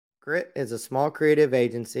Grit is a small creative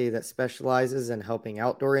agency that specializes in helping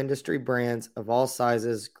outdoor industry brands of all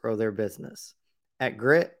sizes grow their business. At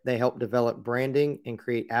Grit, they help develop branding and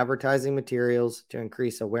create advertising materials to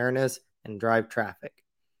increase awareness and drive traffic.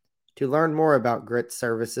 To learn more about Grit's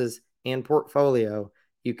services and portfolio,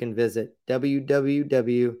 you can visit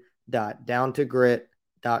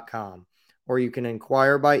www.downtogrit.com or you can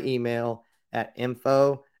inquire by email at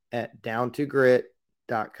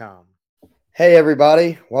info@downtogrit.com. Hey,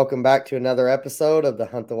 everybody. Welcome back to another episode of the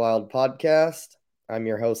Hunt the Wild podcast. I'm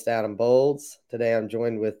your host, Adam Bolds. Today I'm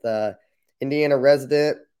joined with Indiana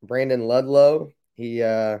resident Brandon Ludlow. He's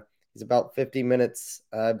about 50 minutes,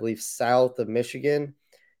 I believe, south of Michigan,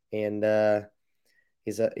 and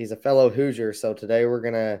he's a fellow Hoosier. So today we're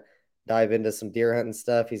going to dive into some deer hunting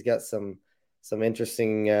stuff. He's got some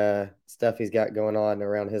interesting stuff he's got going on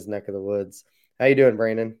around his neck of the woods. How you doing,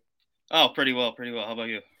 Brandon? Oh, pretty well. How about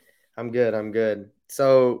you? I'm good.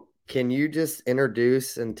 So, can you just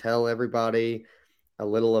introduce and tell everybody a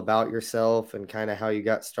little about yourself and kind of how you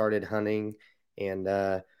got started hunting and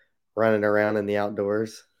running around in the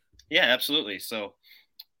outdoors? Yeah, absolutely. So,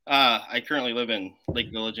 I currently live in Lake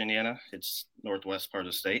Village, Indiana. It's northwest part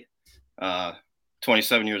of the state.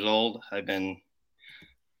 27 years old. I've been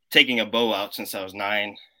taking a bow out since I was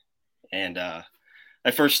 9, and I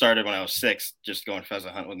first started when I was 6, just going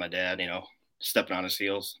pheasant hunt with my dad. Stepping on his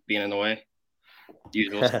heels, being in the way,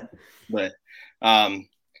 usual. But no,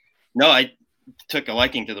 I took a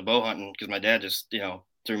liking to the bow hunting because my dad just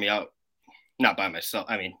threw me out, not by myself.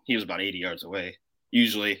 I mean, he was about 80 yards away,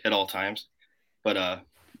 usually at all times, but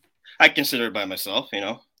I consider it by myself.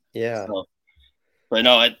 Yeah. So, but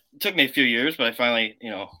no, it took me a few years, but I finally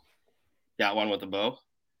got one with a bow,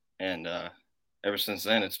 and ever since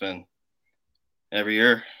then it's been every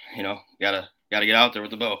year. Gotta get out there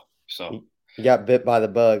with the bow. So you got bit by the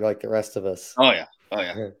bug like the rest of us. Oh yeah.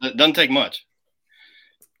 It doesn't take much.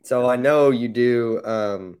 So I know you do.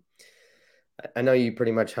 I know you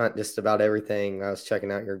pretty much hunt just about everything. I was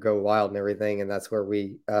checking out your Go Wild and everything, and that's where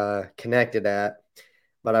we connected at.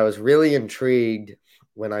 But I was really intrigued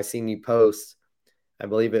when I seen you post. I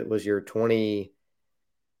believe it was your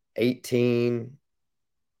 2018,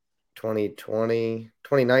 2020,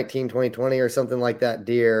 2019, 2020, or something like that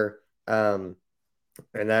deer.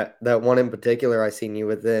 And that one in particular, I seen you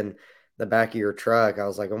within the back of your truck. I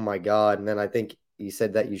was like, oh my God. And then I think you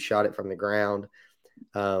said that you shot it from the ground.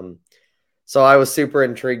 So I was super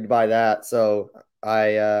intrigued by that. So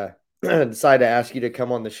I decided to ask you to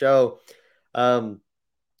come on the show. Kind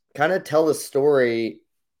of tell the story,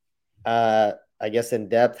 I guess, in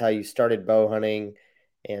depth, how you started bow hunting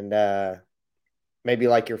and maybe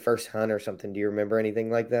like your first hunt or something. Do you remember anything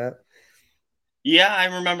like that? Yeah, I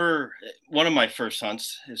remember one of my first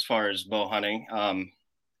hunts as far as bow hunting.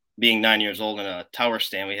 Being 9 years old in a tower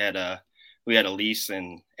stand, we had a lease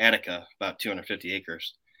in Attica, about 250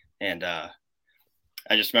 acres, and I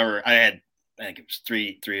just remember I think it was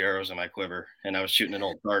three arrows in my quiver, and I was shooting an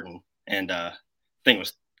old garden, and thing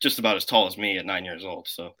was just about as tall as me at 9 years old.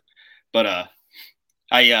 So, but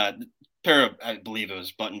I pair of, I believe it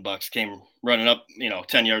was button bucks, came running up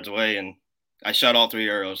 10 yards away, and I shot all 3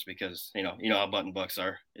 arrows because you know how button bucks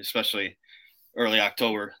are, especially early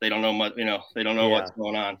October. They don't know much, they don't know Yeah. what's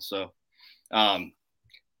going on. So um,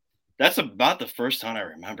 that's about the first hunt I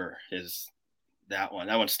remember is that one.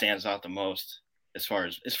 That one stands out the most as far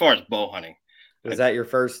as bow hunting. Was that your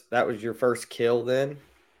first? That was your first kill then?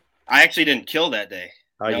 I actually didn't kill that day.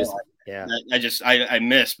 I just, yeah. I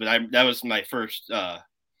missed, but that was my first. I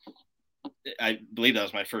believe that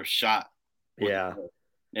was my first shot. Yeah.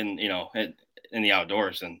 In in the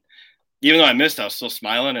outdoors, and even though I missed, I was still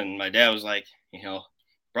smiling. And my dad was like,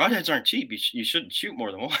 broadheads aren't cheap. You shouldn't shoot more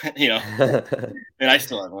than one. And I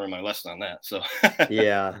still haven't learned my lesson on that. So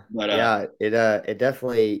Yeah. but Yeah. It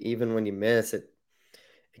definitely, even when you miss it,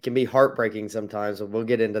 it can be heartbreaking sometimes. And we'll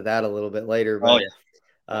get into that a little bit later. oh But yeah,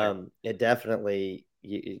 oh, yeah. it definitely,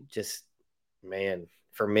 just, man,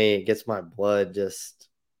 for me, it gets my blood just,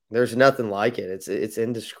 there's nothing like it. It's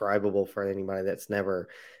indescribable for anybody that's never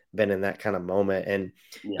been in that kind of moment. And,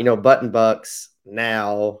 Yeah. button bucks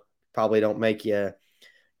now probably don't make you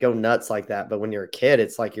go nuts like that. But when you're a kid,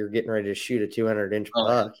 it's like you're getting ready to shoot a 200-inch Oh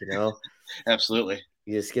buck, yeah, absolutely.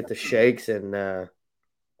 you just get the shakes and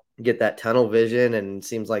get that tunnel vision. And it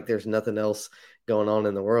seems like there's nothing else going on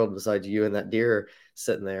in the world besides you and that deer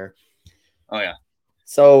sitting there. Oh yeah.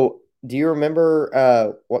 So, do you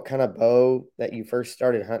remember what kind of bow that you first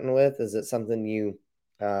started hunting with? Is it something you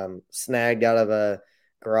snagged out of a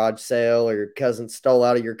garage sale, or your cousin stole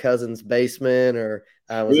out of your cousin's basement, or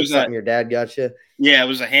was It it was a something your dad got you? Yeah, it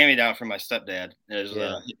was a hand me down from my stepdad. It was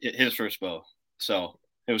Yeah. his first bow. So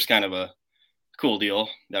it was kind of a cool deal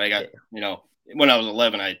that I got. Yeah. When I was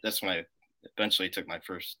 11, that's when I eventually took my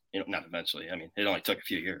first. Not eventually. I mean, it only took a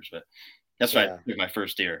few years, but that's when I Yeah. took my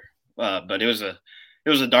first deer. But it was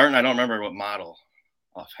a dart, and I don't remember what model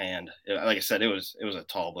offhand. Like I said, it was a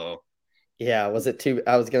tall bow. Yeah. Was it too?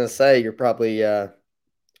 I was gonna say you're probably. I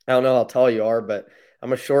don't know how tall you are, but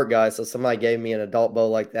I'm a short guy, so somebody gave me an adult bow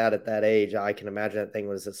like that at that age. I can imagine that thing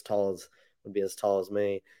was as tall as would be as tall as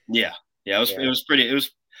me. Yeah, yeah, it Yeah. was pretty. It was.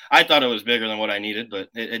 I thought it was bigger than what I needed, but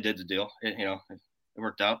it did the deal. It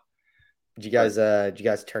worked out. But Did you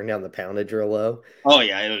guys turn down the poundage real low? oh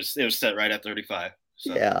yeah, it was set right at 35.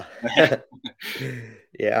 So Yeah.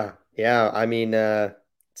 Yeah. Yeah. I mean, I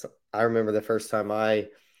remember the first time I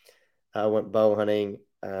went bow hunting.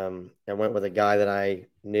 I went with a guy that I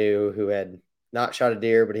knew who had not shot a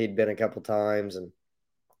deer, but he'd been a couple times, and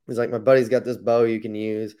he's like, "My buddy's got this bow you can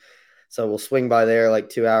use, so we'll swing by there like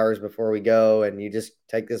 2 hours before we go, and you just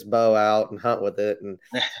take this bow out and hunt with it." And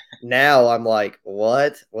now I'm like,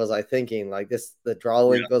 "What was I thinking? Like the draw yeah,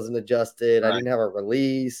 length wasn't adjusted. I right. didn't have a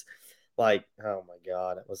release. Like, oh my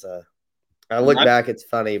god, it was a." I look back, it's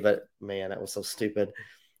funny, but man, that was so stupid.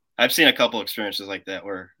 I've seen a couple experiences like that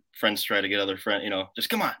where friends try to get other friends, just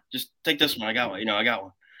come on, just take this one. I got one, I got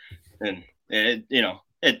one. And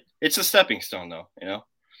it's a stepping stone though.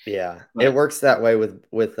 Yeah, it But works that way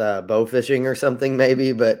with bow fishing or something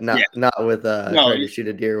maybe, but yeah, not with no, trying to shoot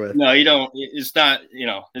a deer with. no, you don't. It's not,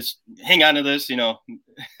 it's hang on to this,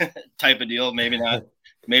 type of deal. Maybe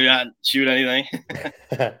not shoot anything.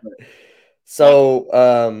 But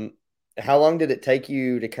So, how long did it take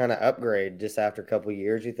you to kind of upgrade? Just after a couple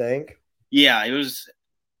years, you think? yeah,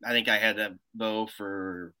 I think I had that bow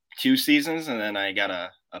for 2 seasons and then I got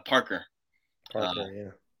a Parker. Uh, Parker,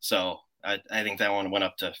 yeah. So I think that one went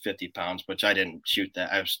up to 50 pounds, which I didn't shoot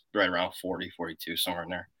that. I was right around 40, 42, somewhere in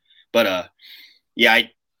there. But yeah,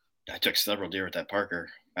 I took several deer with that Parker.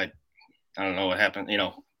 I don't know what happened,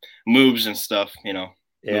 moves and stuff, moves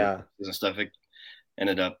Yeah. and stuff. It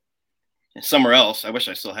ended up somewhere else. I wish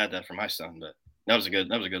I still had that for my son, but that was a good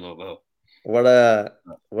little bow. What uh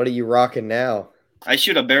what are you rocking now? I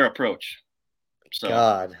shoot a bear approach. So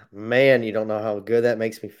God, man, you don't know how good that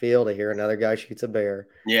makes me feel to hear another guy shoots a bear.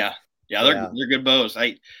 yeah. Yeah, they're Yeah. they're good bows.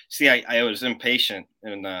 I see. I was impatient,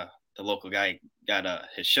 and the local guy got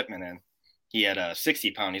his shipment in. He had a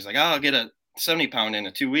 60 pound. He's like, "Oh, I'll get a 70 pound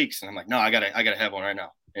in 2 weeks," and I'm like, "No, I gotta have one right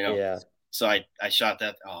now." Yeah. So I shot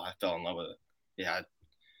that. Oh, I fell in love with it. Yeah,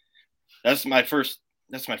 that's my first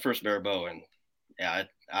bear bow, and yeah,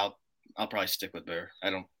 I'll probably stick with bear. I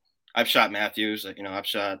don't. I've shot Matthews. I've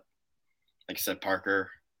shot, like I said, Parker.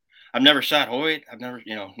 I've never shot Hoyt. I've never,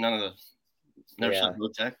 none of the never shot Yeah.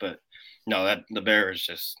 Bowtech, but no, that the bear is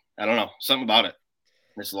just, I don't know, something about it.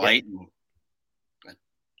 It's Yeah. light and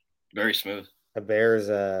very smooth. A bear is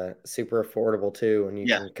super affordable too, and you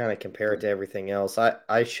Yeah. can kind of compare it to everything else.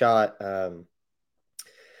 I shot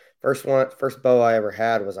first bow I ever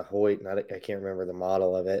had was a Hoyt, and I can't remember the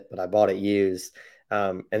model of it, but I bought it used.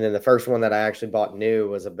 And then the first one that I actually bought new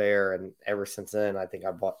was a bear, and ever since then, I think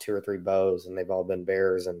I bought two or three bows, and they've all been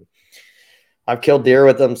bears. And I've killed deer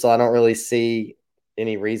with them, so I don't really see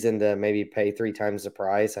any reason to maybe pay three times the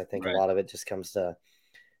price. I think a Right. lot of it just comes to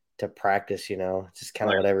practice, just kind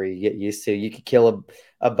of Right. whatever you get used to. You could kill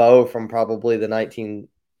a bow from probably the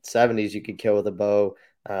 1970s. You could kill with a bow,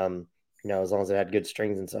 as long as it had good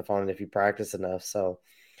strings and stuff on it if you practice enough. So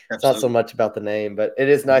it's not so Absolutely. much about the name, but it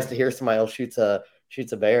is nice to hear somebody else shoots a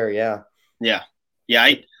bear. Yeah. Yeah. Yeah.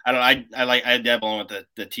 I don't, I dabble in with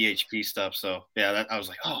the THP stuff. So yeah, I was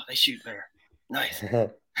like, oh, they shoot bear. Nice.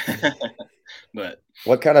 But,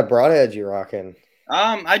 What kind of broadheads you rocking?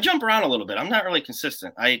 I jump around a little bit. I'm not really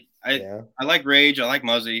consistent. Yeah. I like Rage. I like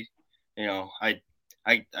Muzzy. I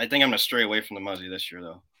think I'm gonna stray away from the Muzzy this year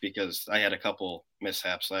though, because I had a couple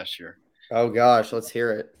mishaps last year. Oh gosh, let's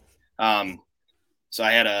hear it. Um, so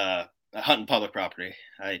I had a hunt in public property.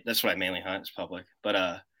 That's what I mainly hunt is public. But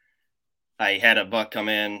I had a buck come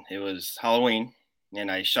in. It was Halloween, and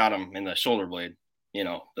I shot him in the shoulder blade.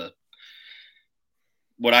 The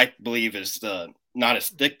what I believe is the not as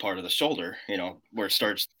thick part of the shoulder. Where it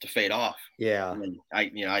starts to fade off. Yeah. And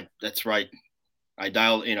that's right. I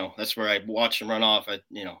dialed. That's where I watched him run off.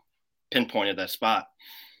 Pinpointed that spot.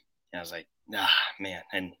 And I was like, man.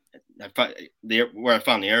 And where I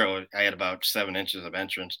found the arrow, I had about 7 inches of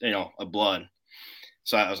entrance, of blood.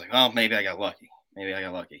 So I was like, oh, maybe I got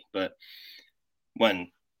lucky. But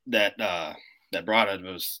when that broadhead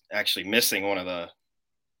was actually missing one of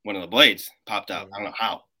the blades, popped out. I don't know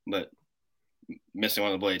how, but missing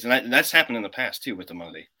one of the blades, and that's happened in the past too with the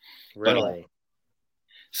Muzzy. But Really?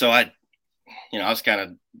 so I was kind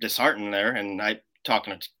of disheartened there, and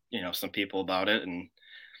talking to some people about it, and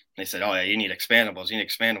they said, "Oh yeah, you need expandables. You need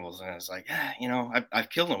expandables." And I was like, "Yeah, I've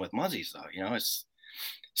killed them with muzzies though. It's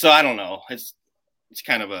so I don't know. It's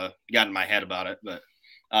kind of got in my head about it, but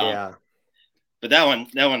um, Yeah. but that one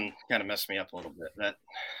kind of messed me up a little bit. That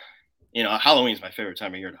Halloween's my favorite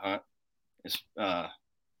time of year to hunt. It's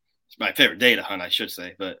my favorite day to hunt, I should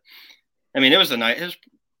say. But I mean, it was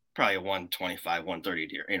probably a 125, 130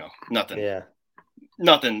 deer. Nothing Yeah.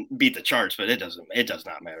 nothing beat the charts, but it does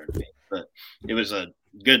not matter to me. But it was a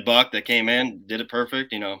good buck that came in, did it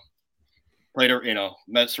perfect. Played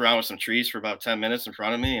messed around with some trees for about 10 minutes in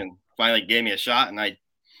front of me, and finally gave me a shot. And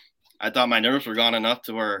I thought my nerves were gone enough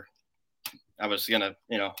to where I was gonna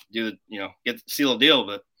do the seal the deal,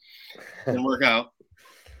 but it didn't work out.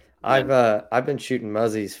 I've been shooting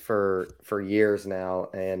muzzies for years now,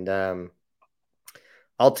 and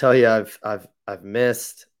I'll tell you, I've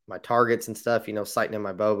missed my targets and stuff. Sighting in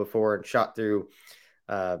my bow before and shot through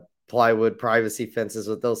uh, plywood privacy fences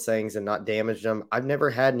with those things and not damaged them. I've never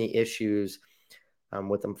had any issues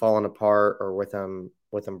with them falling apart or with them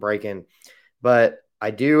breaking, but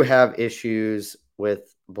I do have issues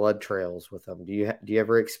with blood trails with them. Do you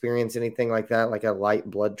ever experience anything like that, like a light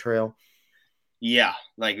blood trail? Yeah,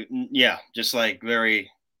 just like very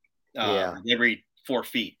Yeah, every 4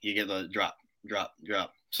 feet you get the drop, drop,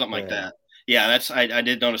 drop, something like yeah, that. Yeah, I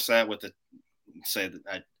did notice that with the say that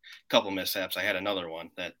a couple mishaps. I had another one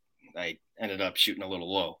that I ended up shooting a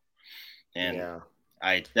little low, and yeah.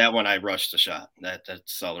 that one I rushed the shot.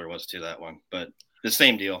 That's all there was to that one. But the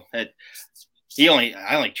same deal. I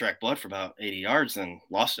only tracked blood for about 80 yards and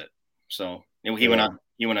lost it. So Yeah. he went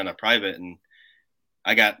on a private, and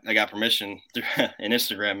I got permission through an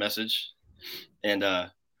Instagram message, and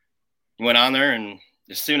he went on there, and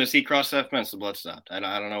as soon as he crossed that fence, the blood stopped. I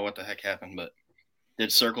don't know what the heck happened, but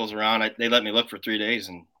did circles around. They let me look for 3 days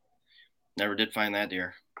and never did find that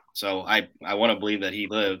deer. So I want to believe that he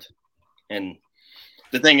lived. And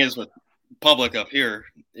the thing is with public up here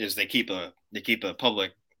is they keep a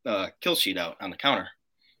public kill sheet out on the counter.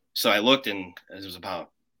 So I looked, and it was about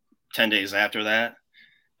 10 days after that.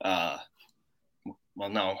 Uh, well,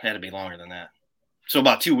 no, it had to be longer than that. So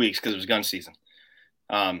about 2 weeks because it was gun season.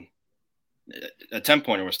 Um, a 10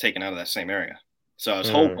 pointer was taken out of that same area. So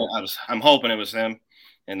Mm. I'm hoping it was him,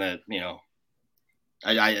 and that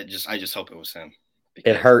I just hope it was him It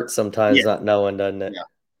because hurts sometimes yeah, not knowing, doesn't it?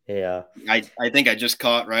 yeah. Yeah. I think I just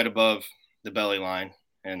caught right above the belly line,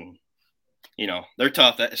 and they're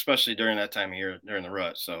tough, especially during that time of year during the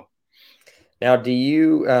rut. So Now, do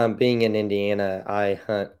you, being in Indiana, I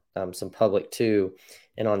hunt some public too,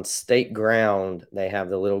 and on state ground, they have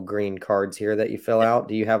the little green cards here that you fill out.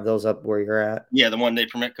 Do you have those up where you're at? yeah, the 1 day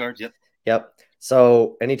permit cards. Yep. Yep.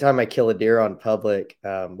 So anytime I kill a deer on public,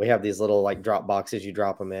 we have these little like drop boxes you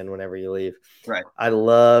drop them in whenever you leave. Right. I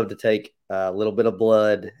love to take a little bit of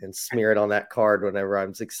blood and smear it on that card whenever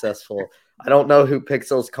I'm successful. I don't know who picks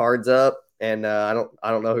those cards up, and I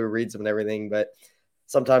don't know who reads them and everything, but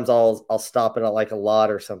sometimes I'll stop it at like a lot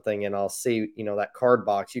or something, and I'll see that card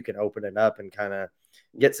box. You can open it up and kind of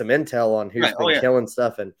get some intel on who's Right. Oh been yeah. killing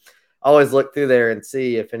stuff, and I always look through there and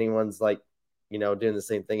see if anyone's like doing the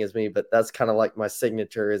same thing as me. But that's kind of like my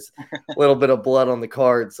signature is a little bit of blood on the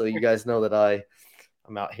card, so you guys know that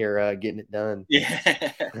I'm out here getting it done.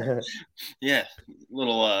 Yeah. Yeah.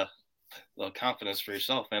 Little little confidence for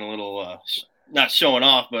yourself, and a little not showing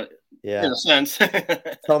off, but in Yeah, a sense.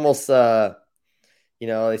 it's almost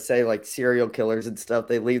they say like serial killers and stuff.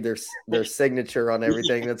 They leave their signature on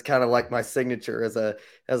everything. That's kind of like my signature as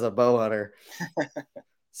a bow hunter.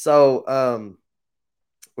 So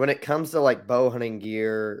when it comes to like bow hunting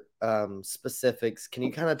gear specifics, can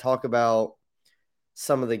you kind of talk about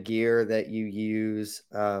some of the gear that you use?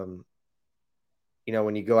 When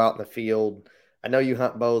you go out in the field. I know you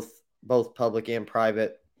hunt both public and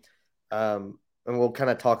private, and we'll kind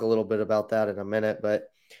of talk a little bit about that in a minute. But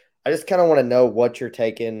I just kind of want to know what you're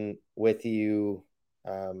taking with you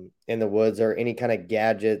in the woods, or any kind of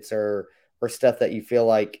gadgets or stuff that you feel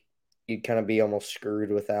like you'd kind of be almost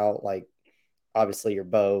screwed without, like obviously your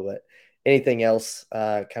bow, but anything else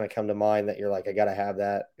kind of come to mind that you're like, I gotta have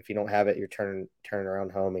that. If you don't have it, you're turning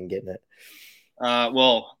around home and getting it.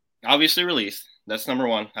 Well, obviously release. That's number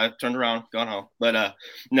one. I've turned around, gone home. But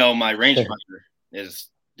no, my rangefinder is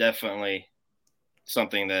definitely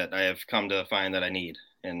something that I have come to find that I need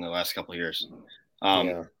in the last couple of years. Um,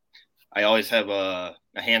 Yeah, I always have a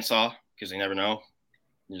handsaw because you never know.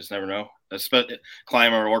 You just never know.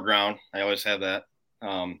 Climber or ground. I always have that.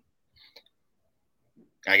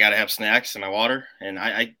 I got to have snacks and my water, and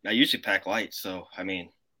I usually pack light. So I mean,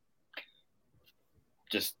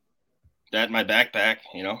 just that my backpack,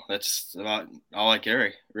 that's about all I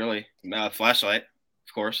carry, really. Flashlight,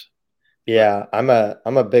 of course. But Yeah, I'm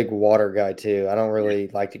a big water guy too. I don't really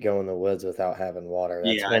like to go in the woods without having water.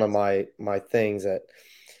 That's yeah, one of my things that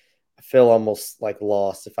I feel almost like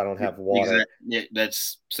lost if I don't have water. exactly. Yeah,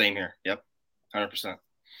 that's same here. Yep, 100%.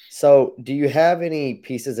 So, do you have any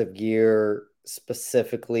pieces of gear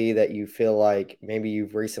specifically that you feel like maybe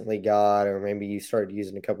you've recently got, or maybe you started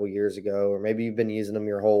using a couple years ago, or maybe you've been using them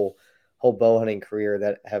your whole bow hunting career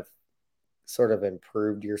that have sort of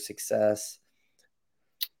improved your success?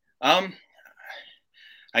 Um,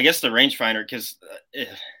 I guess the rangefinder, because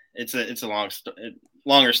it's a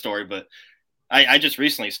longer story, but I just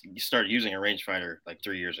recently started using a rangefinder like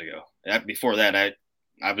 3 years ago. Before that,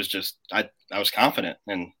 I was just I was confident,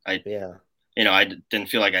 and Yeah. I didn't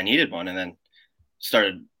feel like I needed one, and then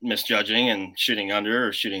started misjudging and shooting under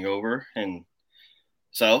or shooting over, and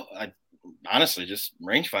so I honestly just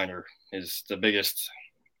rangefinder is the biggest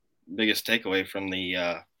takeaway from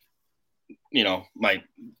the my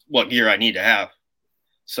what gear I need to have.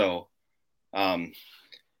 So, um,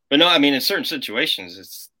 but no, I mean, in certain situations,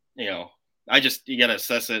 it's I just you got to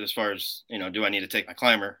assess it as far as do I need to take my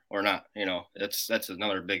climber or not? That's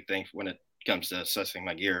another big thing when it comes to assessing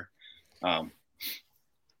my gear. Um,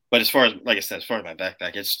 but as far as like I said, as far as my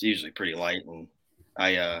backpack, it's usually pretty light, and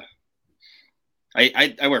I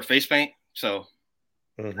I wear face paint, so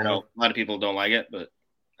I Hmm. know a lot of people don't like it, but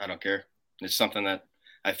I don't care. It's something that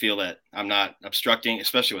I feel that I'm not obstructing,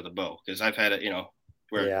 especially with a bow, because I've had it,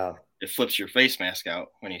 where Yeah. it flips your face mask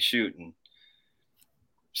out when you shoot, and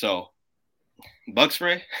so bug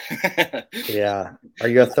spray. Yeah. Are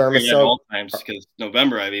you a At thermocell? all times because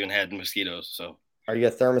November I've even had mosquitoes. So Are you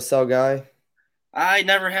a thermocell guy? I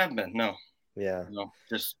never have been. No, Yeah. no,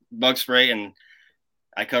 just bug spray, and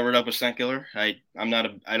I cover it up with scent killer. I'm not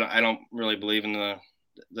a I don't really believe in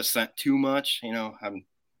the scent too much.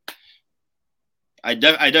 I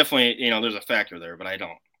definitely there's a factor there, but I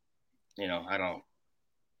don't. I don't.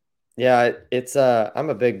 Yeah, it's I'm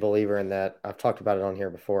a big believer in that. I've talked about it on here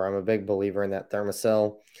before. I'm a big believer in that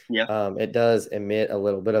thermocell. Yeah. It does emit a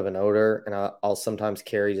little bit of an odor, and I'll sometimes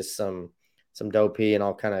carry just some doe pee, and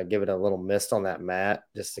I'll kind of give it a little mist on that mat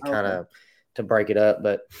just to kind Okay. of to break it up.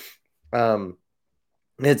 But um,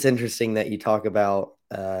 it's interesting that you talk about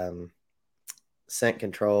scent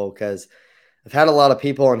control because I've had a lot of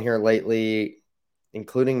people on here lately,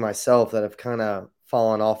 including myself, that have kind of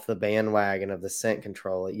fallen off the bandwagon of the scent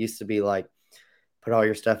control. It used to be like put all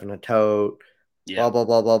your stuff in a tote, Yeah. blah blah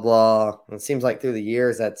blah blah blah. And it seems like through the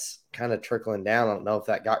years that's kind of trickling down. I don't know if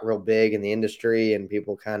that got real big in the industry and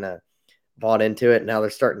people kind of bought into it. And now they're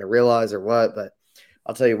starting to realize or what. But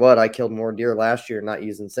I'll tell you what, I killed more deer last year not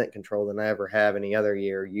using scent control than I ever have any other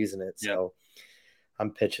year using it. Yeah. So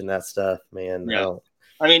I'm pitching that stuff, man. I Yeah. don't.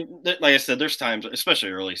 I mean, like I said, there's times,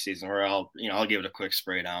 especially early season, where I'll give it a quick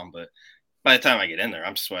spray down, but by the time I get in there,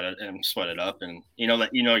 I'm sweated up, and that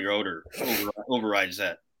your odor overrides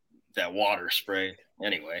that water spray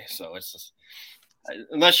anyway. So it's just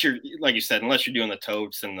unless you're like you said, unless you're doing the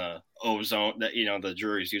totes and the ozone that the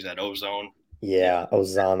juries use that ozone, you know, Yeah,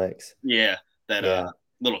 ozonics. yeah, that Yeah.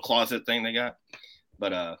 little closet thing they got.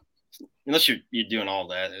 But unless you're doing all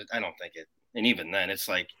that, I don't think it. And even then, it's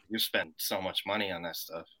like you spend so much money on that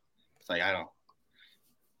stuff. It's like I don't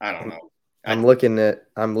I'm, know. I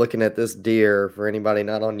I'm looking at this deer for anybody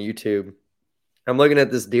not on YouTube. I'm looking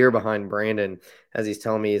at this deer behind Brandon as he's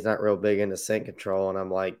telling me he's not real big into scent control, and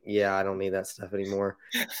I'm like, yeah, I don't need that stuff anymore.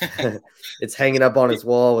 It's hanging up on his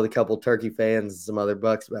wall with a couple turkey fans and some other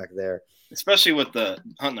bucks back there. especially with the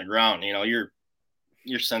hunting the ground.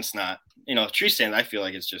 Your sense not. Tree stand. I feel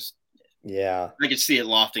like it's just Yeah, I could see it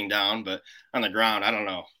lofting down, but on the ground, I don't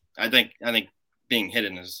know. I think being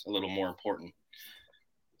hidden is a little more important.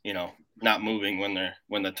 Not moving when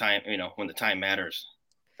the time matters.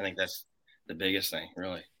 I think that's the biggest thing,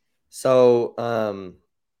 really. so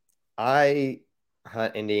I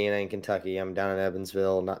hunt Indiana and Kentucky. I'm down in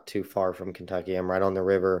Evansville, not too far from Kentucky. I'm right on the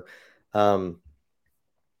river. Um,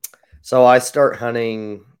 so I start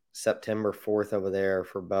hunting September 4th over there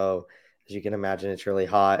for bow. As you can imagine, it's really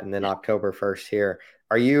hot, and then Yeah. October 1st here.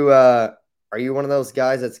 Are you one of those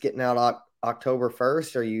guys that's getting out October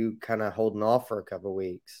 1st, or are you kind of holding off for a couple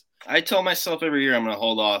weeks? I tell myself every year I'm going to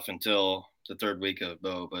hold off until the third week of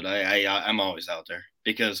bow, but I'm always out there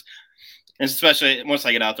because, and especially once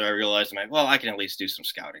I get out there, I realize I'm like, well, I can at least do some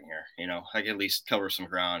scouting here. I can at least cover some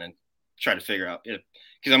ground and try to figure out it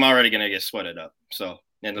because I'm already going to get sweated up. So,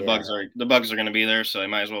 and Yeah. the bugs are going to be there, so I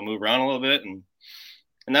might as well move around a little bit, and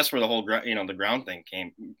that's where the whole the ground thing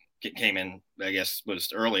came in. I guess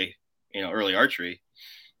was early, early archery.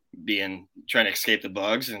 trying to escape the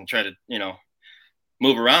bugs and try to,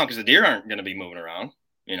 move around, because the deer aren't going to be moving around,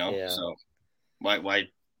 Yeah. so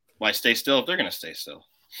why stay still if they're going to stay still?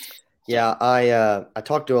 Yeah, I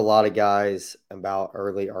talked to a lot of guys about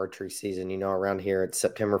early archery season. Around here it's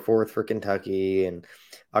September 4th for Kentucky and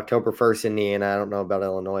October 1st Indiana. I don't know about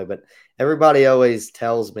Illinois, but everybody always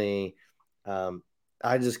tells me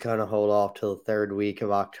I just kind of hold off till the third week of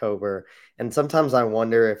October. And sometimes I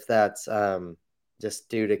wonder if that's just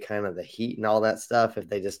due to kind of the heat and all that stuff, if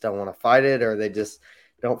they just don't want to fight it or they just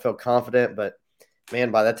don't feel confident. But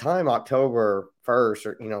man, by the time October 1st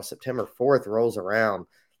or September 4th rolls around,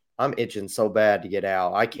 I'm itching so bad to get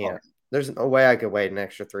out. I Oh, can't. There's no way I could wait an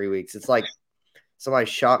extra 3 weeks. It's like somebody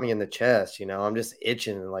shot me in the chest. I'm just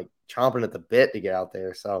itching and like chomping at the bit to get out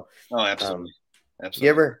there. So, oh, um, absolutely. you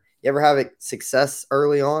Absolutely. ever have success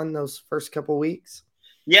early on those first couple weeks?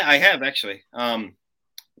 Yeah, I have actually. I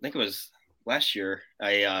think it was last year.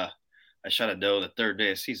 I shot a doe the third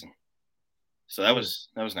day of season, so Hmm.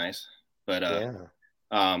 that was nice. But Yeah.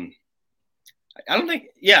 um, I don't think.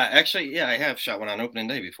 Yeah, actually, yeah, I have shot one on opening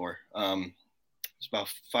day before. It's about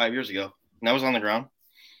 5 years ago, and that was on the ground.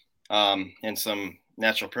 And some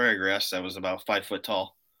natural prairie grass that was about 5 foot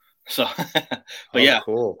tall. So, but Oh, yeah,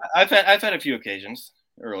 cool. I've had a few occasions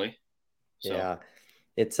early. So, Yeah.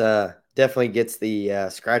 It's definitely gets the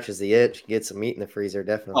scratches the itch, gets some meat in the freezer, oh,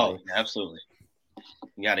 definitely. yeah, absolutely,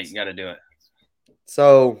 you gotta do it.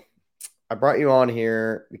 So I brought you on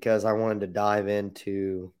here because I wanted to dive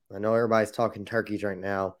into. I know everybody's talking turkeys right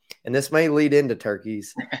now, and this may lead into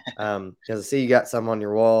turkeys because I see you got some on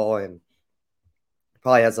your wall and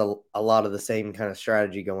probably has a lot of the same kind of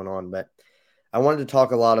strategy going on. But I wanted to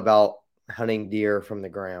talk a lot about hunting deer from the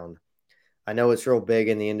ground. I know it's real big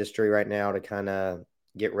in the industry right now to kind of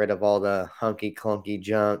get rid of all the hunky clunky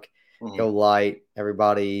junk, Hmm. go light.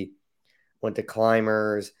 Everybody went to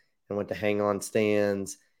climbers and went to hang on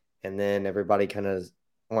stands. And then everybody kind of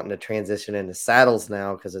wanting to transition into saddles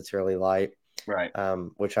now because it's really light, Right.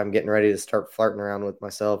 which I'm getting ready to start flirting around with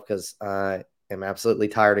myself because I am absolutely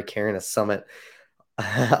tired of carrying a Summit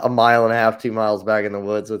a mile and a half, 2 miles back in the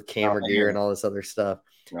woods with Oh, camera I hear gear and you. all this other stuff.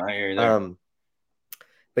 No, I hear you there. Um,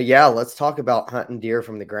 but yeah, let's talk about hunting deer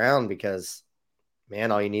from the ground because man,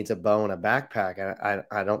 all you need is a bow and a backpack.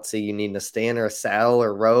 I don't see you needing a stand or a saddle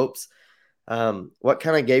or ropes. What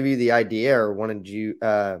kind of gave you the idea or wanted you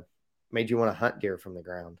made you want to hunt deer from the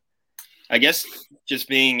ground? I guess just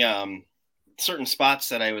being certain spots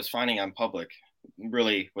that I was finding on public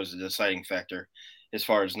really was a deciding factor, as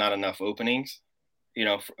far as not enough openings,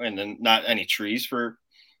 and then not any trees for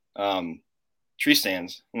um, tree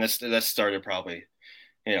stands, and that started probably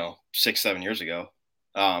 6 7 years ago.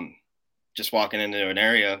 Um, just walking into an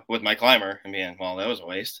area with my climber and being, well, that was a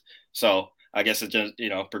waste. So I guess it just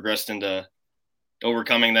progressed into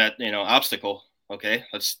overcoming that obstacle. Okay,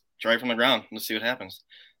 let's try it from the ground. Let's see what happens.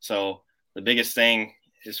 So the biggest thing,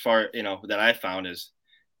 as far that I found, is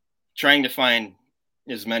trying to find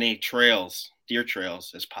as many deer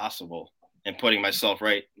trails as possible, and putting myself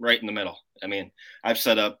right in the middle. I mean, I've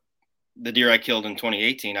set up the deer I killed in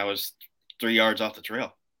 2018. I was 3 yards off the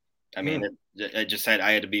trail. I mean, Hmm.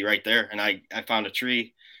 I had to be right there, and I found a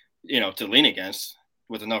tree, to lean against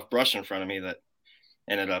with enough brush in front of me that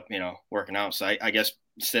ended up, working out. So I guess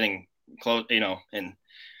sitting close, and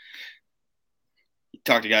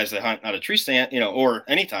talk to guys that hunt out a tree stand, or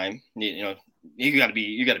anytime, you got to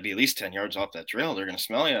be at least 10 yards off that trail. They're gonna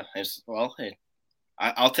smell you. Well, hey,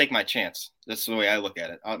 I'll take my chance. That's the way I look at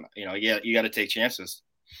it. Yeah, you got to take chances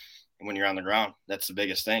when you're on the ground. That's the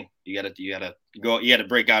biggest thing. You got to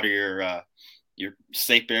break out of your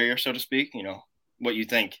safe barrier, so to speak. What you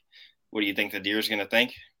think. What do you think the deer is gonna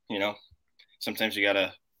think? You know, Sometimes you got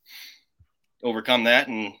to overcome that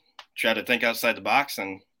and try to think outside the box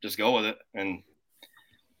and just go with it. And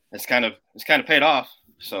it's kind of paid off.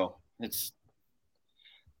 So it's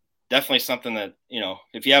definitely something that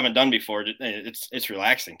if you haven't done before, it's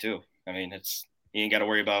relaxing too. I mean, you ain't got to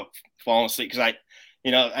worry about falling asleep, because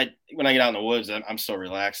I when I get out in the woods, I'm so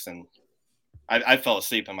relaxed, and I fell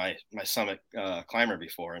asleep on my Summit climber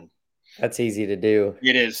before, and That's easy to do.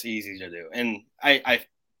 it is easy to do. And I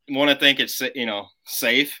want to think it's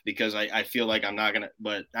safe, because I feel like I'm not gonna,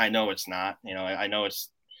 but I know it's not. I know it's,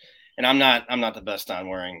 and I'm not the best on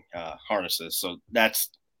wearing harnesses, so that's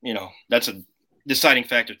a deciding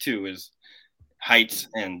factor too, is heights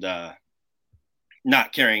and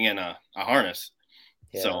not carrying in a harness.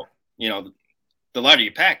 Yeah. So the lighter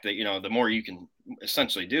you pack, the more you can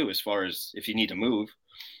essentially do, as far as if you need to move,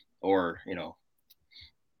 or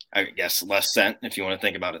I guess less scent, if you want to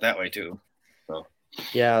think about it that way too. So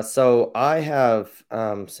Yeah, so I have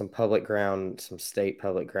some public ground, some state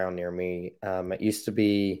public ground near me. It used to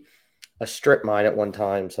be a strip mine at one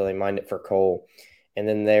time, so they mined it for coal. And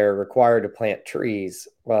then they're required to plant trees.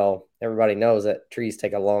 Well, everybody knows that trees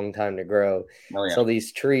take a long time to grow. Oh yeah. So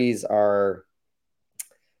these trees are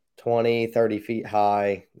 20, 30 feet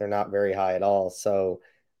high. They're not very high at all. So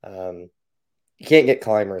um, you can't get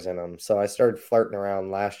climbers in them. So I started flirting around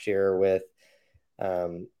last year with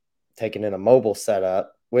um, taking in a mobile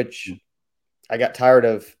setup, which I got tired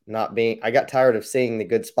of seeing the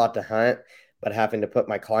good spot to hunt, but having to put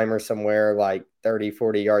my climber somewhere like 30,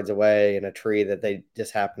 40 yards away in a tree that they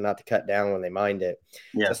just happened not to cut down when they mined it. So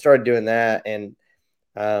Yeah. I started doing that. And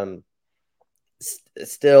um,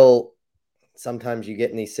 still, sometimes you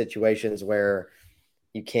get in these situations where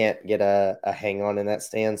you can't get a hang on in that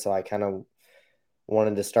stand. So I kind of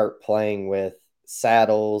wanted to start playing with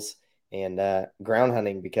saddles and ground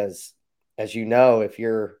hunting because, as you know, if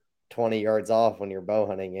you're 20 yards off when you're bow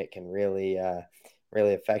hunting, it can really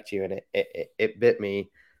affect you. And it bit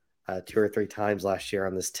me two or three times last year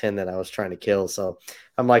on this 10 that I was trying to kill. So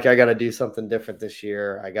I'm like, I got to do something different this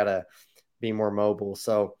year. I got to be more mobile.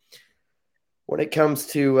 So when it comes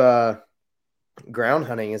to ground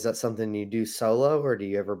hunting, is that something you do solo or do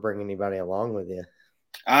you ever bring anybody along with you?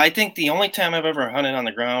 I think the only time I've ever hunted on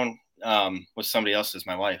the ground was somebody else's,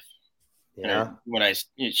 my wife. And Yeah. when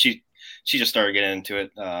she just started getting into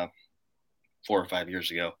it 4 or 5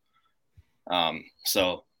 years ago.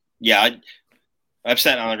 So yeah, I've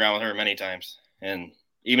sat on the ground with her many times, and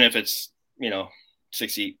even if it's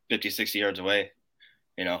 60, 50, 60 yards away,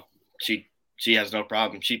 you know, she she has no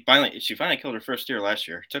problem. She finally killed her first deer last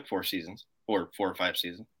year. It took 4 seasons, 4 or 5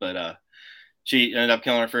 seasons, but she ended up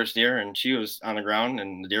killing her first deer, and she was on the ground,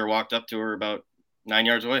 and the deer walked up to her about 9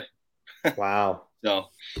 yards away. Wow. So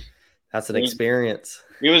That's an it was experience.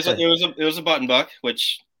 it was a button buck,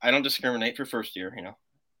 which I don't discriminate for first deer.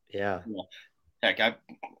 Yeah. Heck,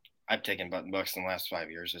 I've taken button bucks in the last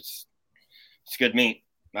 5 years. It's good meat.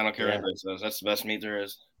 I don't care what Yeah. anybody says. That's the best meat there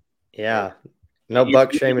is. It, Yeah. No you,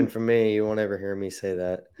 buck shaming you from me. You won't ever hear me say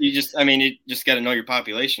that. you just got to know your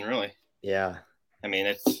population, really. Yeah. I mean,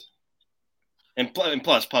 it's and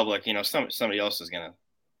plus public. Somebody else is gonna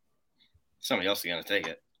take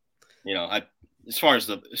it. I as far as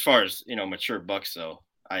mature bucks though,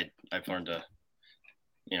 I've learned to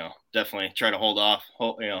definitely try to hold off.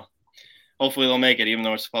 Hopefully they'll make it, even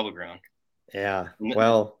though it's public ground. Yeah. And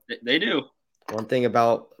Well, they do. one thing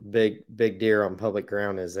about big deer on public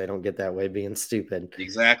ground is they don't get that way being stupid.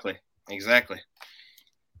 Exactly. Exactly.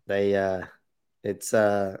 They it's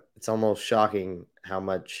almost shocking how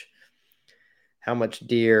much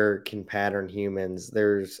deer can pattern humans.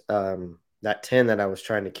 There's that 10 that I was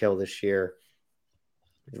trying to kill this year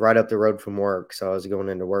right up the road from work. So I was going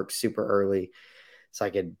into work super early so I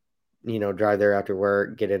could, drive there after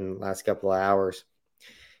work, get in the last couple of hours.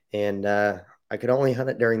 And I could only hunt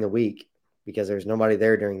it during the week because there's nobody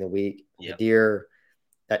there during the week. The Yep. deer,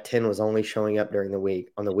 that 10 was only showing up during the week.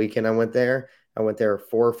 On the weekend I went there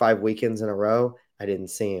 4 or 5 weekends in a row. I didn't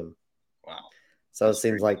see him. Wow. So it That's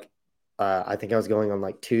seems crazy. like I think I was going on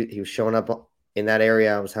like he was showing up in that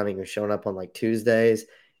area I was hunting. He was showing up on like Tuesdays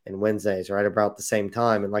and Wednesdays right about the same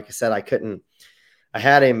time. And like I said, I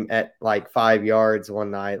had him at like 5 yards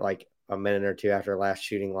one night, like a minute or two after last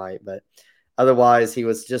shooting light. But otherwise, he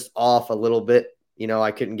was just off a little bit.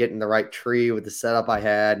 I couldn't get in the right tree with the setup I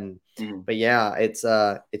had. And Mm-hmm. but yeah, it's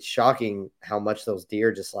shocking how much those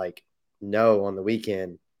deer just like know on the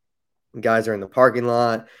weekend. Guys are in the parking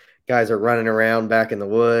lot. Guys are running around back in the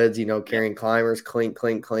woods, Yep. carrying climbers, clink,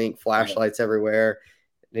 clink, clink, flashlights everywhere.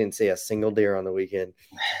 Didn't see a single deer on the weekend.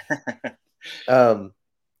 Yep. Um,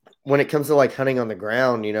 when it comes to like hunting on the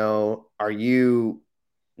ground, are you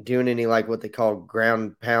doing any like what they call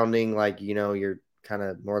ground pounding? Like, you're kind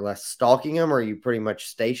of more or less stalking them, or are you pretty much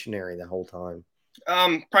stationary the whole time?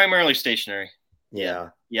 Primarily stationary. Yeah.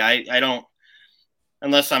 Yeah. Yeah. I don't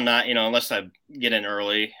unless I'm not, unless I get in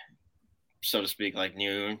early, so to speak, like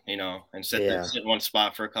noon, and Yeah. sit in one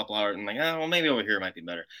spot for a couple hours. I'm like, oh, well, maybe over here might be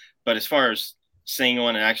better. But as far as seeing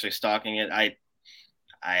one and actually stalking it, I,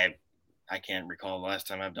 I can't recall the last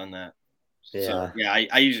time I've done that. So Yeah. yeah,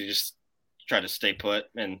 I usually just try to stay put.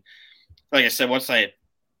 And like I said, once I,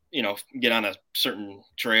 get on a certain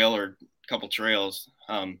trail or a couple trails,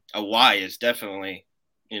 a Y is definitely,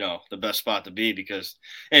 the best spot to be because,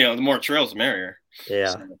 the more trails, the merrier. Yeah.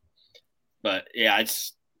 So, but yeah,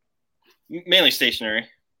 it's mainly stationary.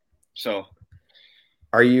 So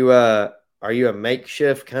Are you a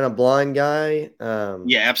makeshift kind of blind guy?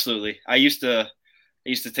 yeah, absolutely. I used to I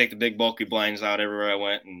used to take the big bulky blinds out everywhere I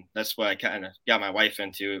went, and that's what I kind of got my wife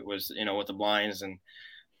into. It was, with the blinds, and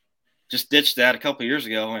just ditched that a couple years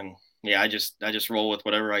ago. And yeah, I just roll with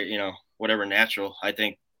whatever whatever natural. I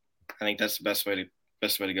think that's the best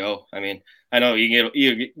way to go. I mean, I know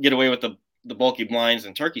you get away with the bulky blinds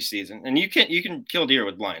in turkey season, and you can kill deer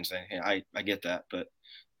with blinds. I get that, but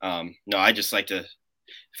no, I just like to,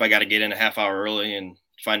 if I got to get in a half hour early and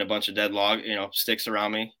find a bunch of dead log sticks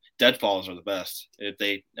around me. Deadfalls are the best. If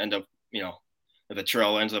they end up, if a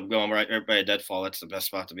trail ends up going right by a deadfall, that's the best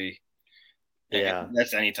spot to be. And Yeah.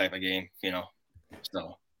 that's any type of game.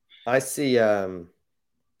 So I see a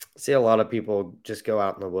lot of people just go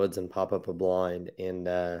out in the woods and pop up a blind. And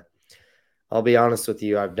I'll be honest with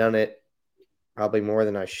you, I've done it probably more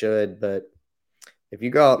than I should. But if you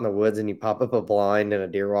go out in the woods and you pop up a blind and a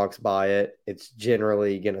deer walks by it, it's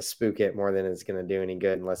generally going to spook it more than it's going to do any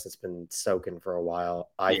good unless it's been soaking for a while.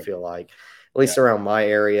 I yeah, feel like, at yeah, least around my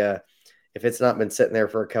area, if it's not been sitting there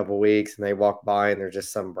for a couple weeks and they walk by and there's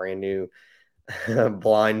just some brand new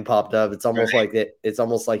blind popped up, it's almost right. like it's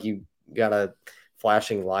almost like you got a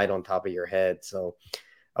flashing light on top of your head. So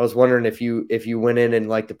I was wondering if you went in and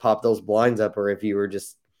like to pop those blinds up, or if you were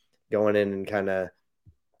just going in and kind of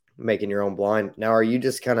making your own blind. Now, are you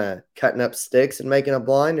just kind of cutting up sticks and making a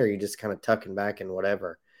blind, or are you just kind of tucking back and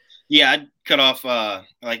whatever? Yeah, I'd cut off. I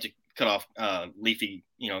like to cut off leafy,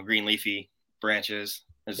 green leafy branches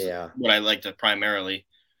is Yeah. what I like to primarily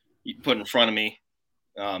put in front of me.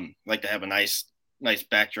 Like to have a nice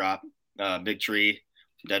backdrop, big tree,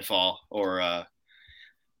 deadfall, or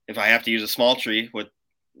if I have to use a small tree with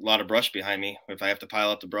a lot of brush behind me, if I have to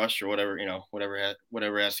pile up the brush or whatever,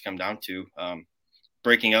 whatever it has to come down to.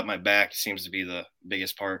 Breaking up my back seems to be the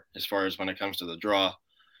biggest part as far as when it comes to the draw.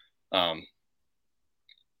 Um,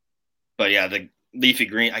 but yeah, the leafy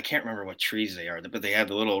green, I can't remember what trees they are, but they have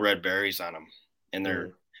the little red berries on them, and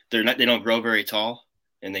Mm. they don't grow very tall,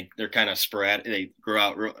 and they're kind of sporadic. They grow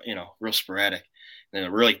out real sporadic, and they're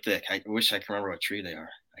really thick. I wish I could remember what tree they are.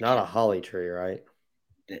 I Not a can't. holly tree, right?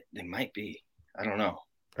 They might be. I don't know.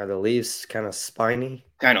 Are the leaves kind of spiny?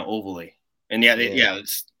 Kind of ovally, and yeah, Yeah. yeah,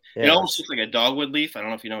 it almost Yes. looks like a dogwood leaf. I don't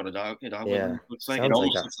know if you know what a dogwood Yeah. leaf looks like. It Sounds like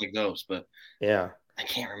almost a, looks like those, but yeah. I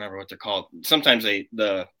can't remember what they're called. Sometimes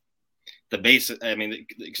the base. I mean,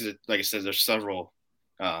 because like I said, there's several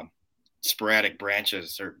um, sporadic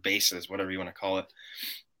branches or bases, whatever you want to call it.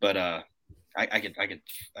 But I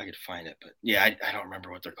could find it. But yeah, I don't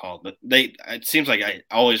remember what they're called. But it seems like I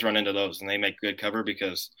always run into those, and they make good cover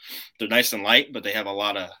because they're nice and light, but they have a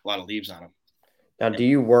lot of leaves on them. Now, do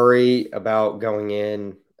you worry about going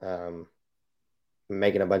in,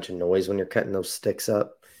 making a bunch of noise when you're cutting those sticks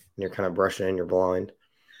up and you're kind of brushing in your blind?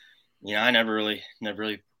 Yeah, I never really.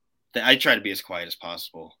 I try to be as quiet as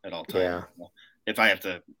possible at all times. Yeah. If I have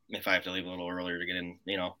to leave a little earlier to get in.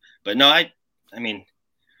 But no, I mean,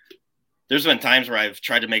 there's been times where I've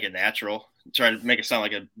tried to make it natural, try to make it sound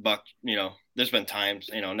like a buck. There's been times,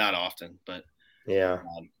 not often, but Yeah.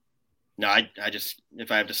 no, I just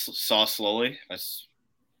if I have to saw slowly, that's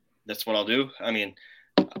what I'll do. I mean,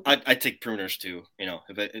 I take pruners too.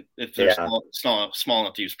 If they're Yeah. small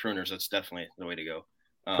enough to use pruners, that's definitely the way to go.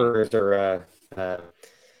 Um, Birds are a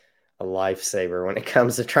lifesaver when it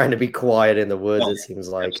comes to trying to be quiet in the woods, oh, it seems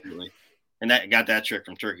like. absolutely. And that got that trick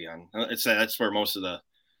from turkey on. That's where most of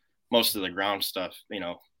the ground stuff,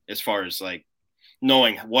 as far as like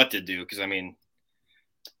knowing what to do. Because I mean,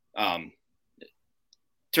 um,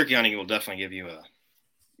 turkey hunting will definitely give you a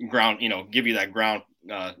ground, give you that ground,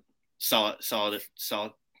 solid,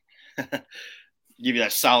 give you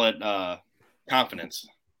that solid confidence.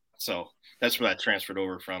 So that's where that transferred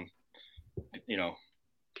over from, you know.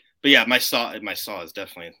 But yeah, my saw is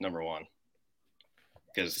definitely number one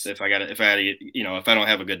because if I don't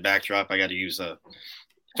have a good backdrop, I got to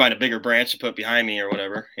find a bigger branch to put behind me or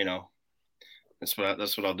whatever. That's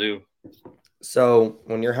what I'll do. So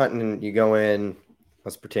when you're hunting and you go in,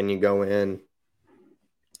 let's pretend you go in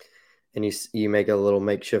and you make a little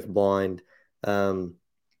makeshift blind. Um,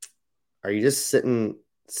 are you just sitting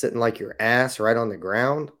like your ass right on the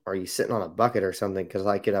ground? Or are you sitting on a bucket or something? Because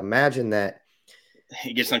I could imagine that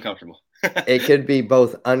It gets uncomfortable. it could be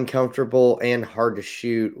both uncomfortable and hard to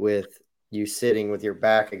shoot with you sitting with your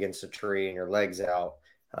back against a tree and your legs out.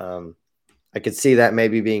 Um, I could see that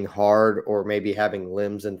maybe being hard, or maybe having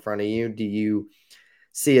limbs in front of you. Do you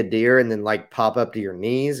see a deer and then like pop up to your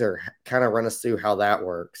knees, or kind of run us through how that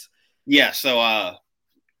works? Yeah, so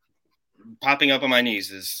popping up on my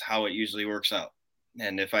knees is how it usually works out.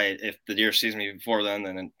 And if the deer sees me before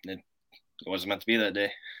then it wasn't meant to be that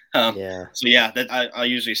day. Yeah. So yeah, that I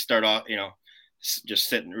usually start off, just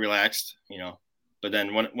sitting relaxed, But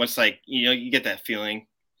then once like, you get that feeling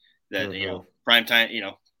that, Mm-hmm. prime time,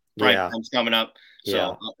 prime Yeah. time's coming up.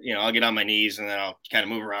 So, Yeah. I'll get on my knees and then I'll kind of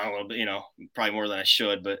move around a little bit, probably more than I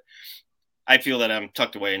should, but I feel that I'm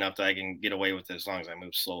tucked away enough that I can get away with it as long as I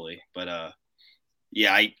move slowly. But,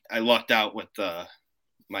 yeah, I lucked out with,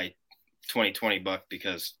 my 2020 buck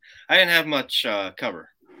because I didn't have much, cover.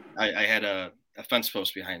 I had a fence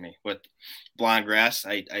post behind me with blonde grass.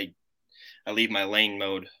 I leave my lane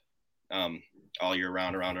mowed, um, all year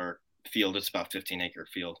round around our field. It's about 15-acre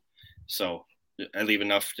field. So I leave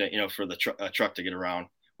enough to, for the truck to get around.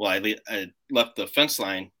 Well, I left the fence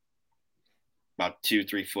line about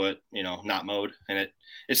 2-3 foot, not mowed, and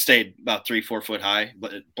it stayed about 3-4 foot high,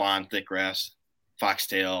 but blonde, thick grass,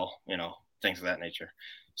 foxtail, things of that nature.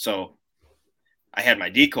 So I had my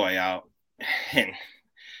decoy out, and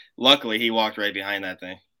luckily he walked right behind that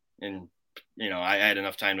thing, and I had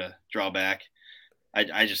enough time to draw back. I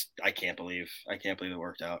can't believe it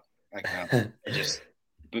worked out. I cannot. I just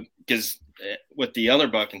because with the other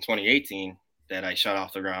buck in 2018 that I shot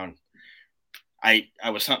off the ground, I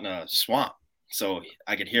was hunting a swamp, so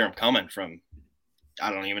I could hear him coming from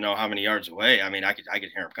I don't even know how many yards away. I mean, I could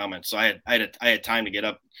hear him coming, so I had time to get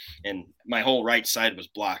up, and my whole right side was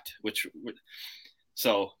blocked.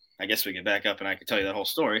 So I guess we could back up and I could tell you that whole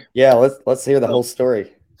story. Yeah. Let's hear the So, whole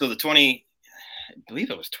story. so I believe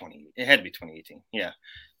it was 20. It had to be 2018. Yeah,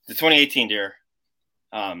 the 2018 deer,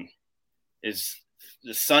 um, is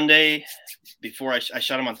the Sunday before I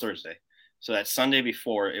shot him on Thursday. So that Sunday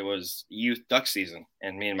before it was youth duck season,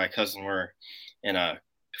 and me and my cousin were in a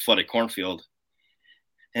flooded cornfield,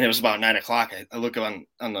 and it was about 9 o'clock. I look on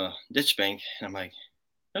the ditch bank, and I'm like,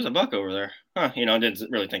 "There's a buck over there." Huh?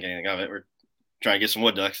 Didn't really think anything of it. We're trying to get some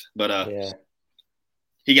wood ducks, but Yeah.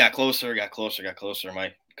 he got closer, got closer, got closer.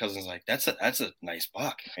 My cousin's like, "That's a nice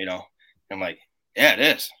buck," I'm like, "Yeah, it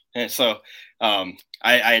is." And so, I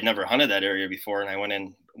had never hunted that area before, and I went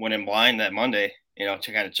in blind that Monday, to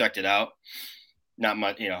kind of checked it out. Not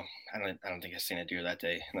much, I don't think I seen a deer that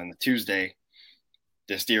day. And then the Tuesday,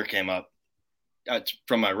 this deer came up,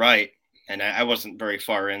 from my right, and I wasn't very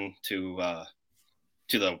far into,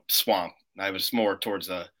 to the swamp. I was more towards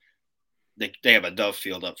they have a dove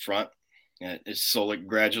field up front, and it slowly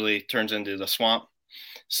gradually turns into the swamp.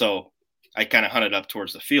 So I kind of hunted up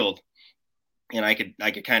towards the field, and I could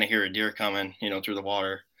kind of hear a deer coming, through the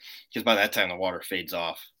water, because by that time the water fades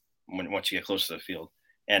off once you get close to the field.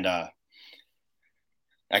 And I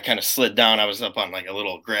kind of slid down. I was up on like a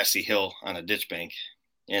little grassy hill on a ditch bank,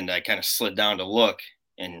 and I kind of slid down to look,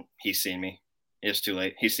 and he seen me. It was too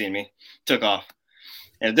late. He seen me, took off.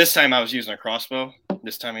 And this time I was using a crossbow.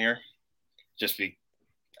 This time of year, just be.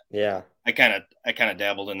 Yeah. I kind of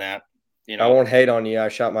dabbled in that. I won't hate on you. I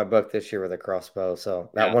shot my buck this year with a crossbow. So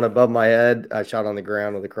that Yeah. one above my head, I shot on the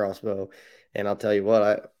ground with a crossbow. And I'll tell you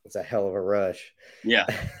what, it's a hell of a rush. Yeah.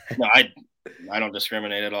 No, I don't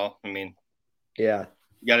discriminate at all. I mean, Yeah.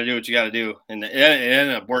 you got to do what you got to do, and it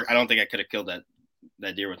ended up work. I don't think I could have killed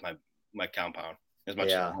that deer with my compound as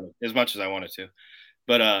much as I wanted to,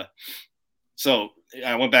 but so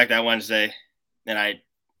I went back that Wednesday, and I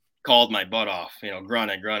called my butt off,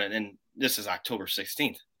 grunting, and this is October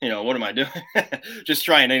 16th. What am I doing? Just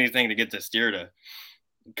trying anything to get this deer to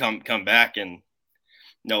come back, and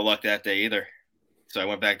no luck that day either. So I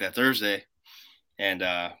went back that Thursday, and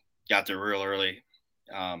got there real early.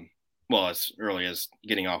 Well, as early as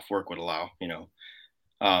getting off work would allow,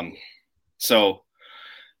 So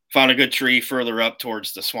found a good tree further up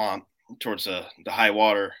towards the swamp, towards the high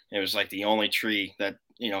water. It was like the only tree that,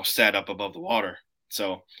 sat up above the water.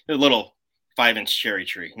 So a little 5-inch cherry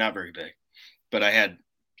tree, not very big, but I had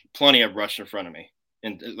plenty of brush in front of me.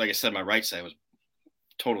 And like I said, my right side was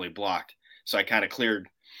totally blocked. So I kind of cleared,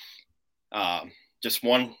 just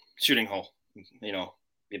one shooting hole,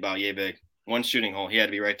 about yay big. One shooting hole. He had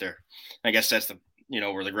to be right there. I guess that's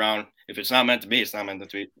where the ground, if it's not meant to be, it's not meant to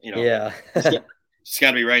be, Yeah. it's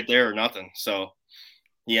got to be right there or nothing. So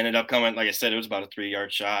he ended up coming, like I said, it was about a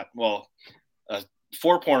 3-yard shot. Well, a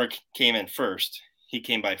 4-pointer came in first. He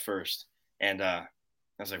came by first. And I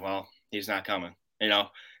was like, well, he's not coming, and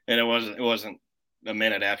it wasn't a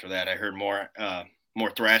minute after that, I heard more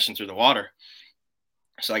thrashing through the water.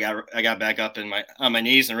 So I got back up on my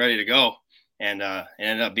knees and ready to go. And it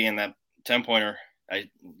ended up being that 10-pointer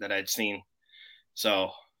that I'd seen.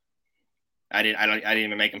 So I didn't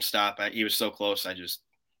even make him stop. He was so close. I just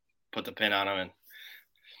put the pin on him, and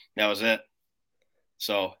that was it.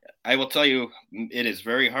 So I will tell you, it is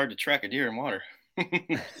very hard to track a deer in water.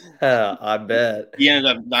 I bet. He ended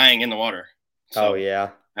up dying in the water. So, oh, yeah.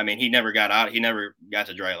 I mean, he never got out. He never got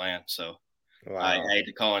to dry land. So Wow. I had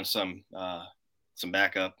to call in some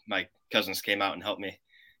backup. My cousins came out and helped me.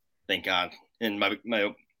 Thank God. And my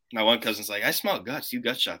one cousin's like, I smell guts. You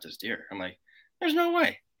gut shot this deer. I'm like, there's no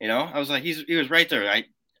way. I was like, he was right there.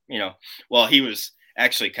 Well, he was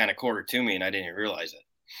actually kind of quartered to me, and I didn't even realize it.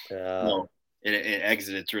 No, it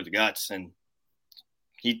exited through the guts, and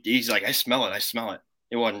he's like, I smell it. I smell it.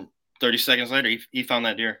 It wasn't 30 seconds later. He found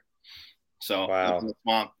that deer. So Wow. the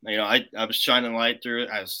swamp, I was shining light through it.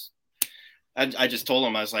 I just told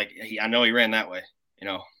him, I was like, I know he ran that way,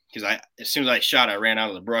 because as soon as I shot, I ran out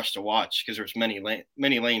of the brush to watch because there's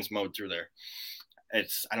many lanes mowed through there. I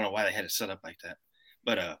don't know why they had it set up like that,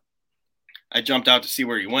 but I jumped out to see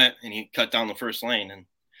where he went, and he cut down the first lane, and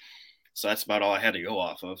so that's about all I had to go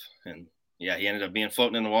off of. And yeah, he ended up being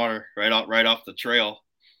floating in the water right off the trail,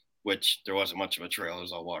 which there wasn't much of a trail; it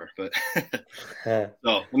was all water. But so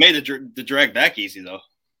it made the drag back easy though.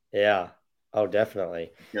 Yeah. Oh,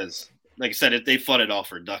 definitely. Because, like I said, they flooded all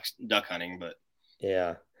for duck hunting, but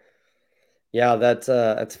yeah. Yeah,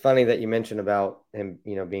 that's funny that you mentioned about him,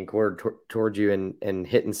 being quartered towards you and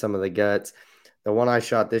hitting some of the guts. The one I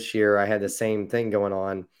shot this year, I had the same thing going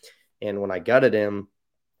on, and when I gutted him,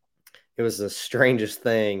 it was the strangest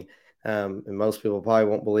thing. And most people probably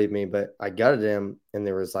won't believe me, but I gutted him, and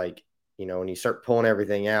there was like, when you start pulling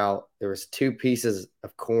everything out, there was 2 pieces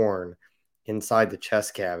of corn inside the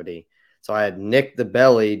chest cavity. So I had nicked the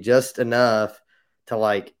belly just enough to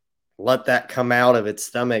like let that come out of its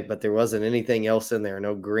stomach, but there wasn't anything else in there.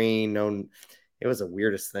 No green, no. It was the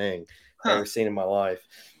weirdest thing I've ever seen in my life.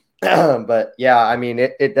 But yeah, I mean,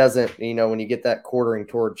 it doesn't, when you get that quartering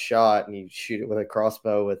towards shot and you shoot it with a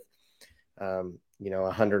crossbow with,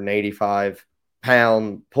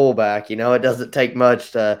 185-pound pullback, it doesn't take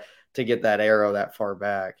much to get that arrow that far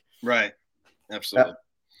back. Right. Absolutely.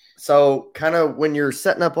 So kind of when you're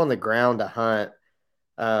setting up on the ground to hunt,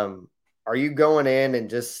 are you going in and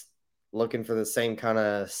just looking for the same kind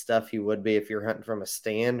of stuff you would be if you're hunting from a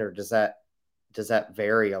stand, or does that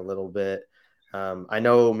vary a little bit? I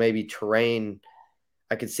know maybe terrain,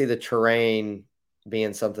 I could see the terrain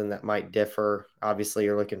being something that might differ. Obviously,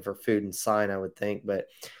 you're looking for food and sign, I would think, but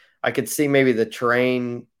I could see maybe the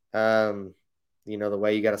terrain, the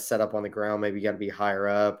way you got to set up on the ground, maybe you got to be higher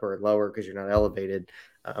up or lower because you're not elevated.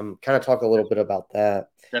 Kind of talk a little bit about that.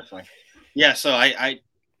 Definitely. Yeah. So I'd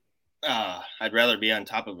rather be on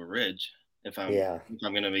top of a ridge if I'm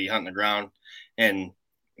going to be hunting the ground. And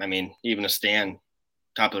I mean, even a stand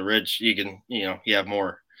top of the ridge, you can, you have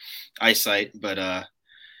more eyesight, but,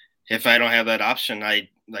 if I don't have that option,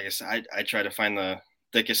 like I said, I try to find the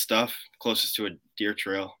thickest stuff closest to a deer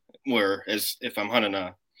trail. Whereas if I'm hunting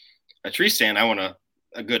a tree stand, I want a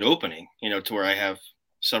good opening, to where I have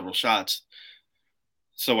several shots.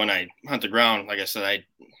 So when I hunt the ground, like I said,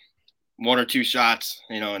 1 or 2 shots,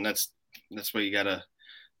 and that's what you gotta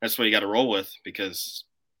roll with, because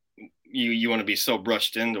you want to be so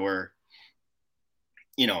brushed in to where,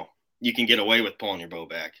 you can get away with pulling your bow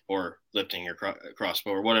back or lifting your crossbow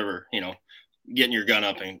or whatever, getting your gun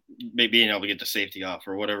up and being able to get the safety off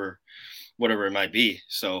or whatever it might be.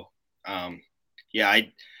 So, yeah,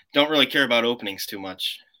 I don't really care about openings too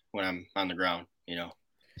much when I'm on the ground,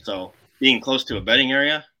 so being close to a bedding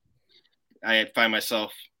area, I find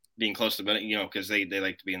myself being close to bedding, cause they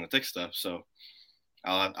like to be in the thick stuff. So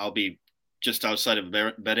I'll be just outside of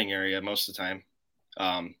a bedding area most of the time.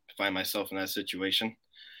 Find myself in that situation.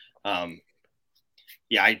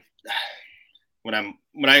 Yeah, when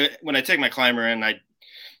I take my climber in, I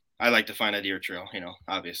like to find a deer trail,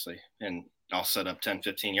 obviously, and I'll set up 10,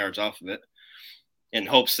 15 yards off of it in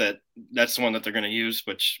hopes that that's the one that they're going to use,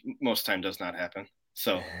 which most time does not happen.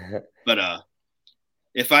 So, but,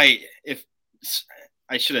 if I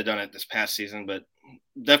should have done it this past season, but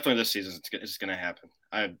definitely this season it's going to happen.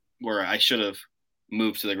 Where I should have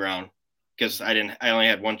moved to the ground because I only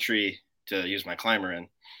had one tree to use my climber in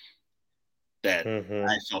that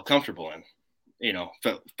I felt comfortable in,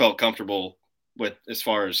 felt comfortable with as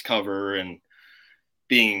far as cover and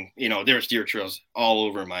being, there's deer trails all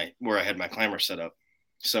over where I had my climber set up.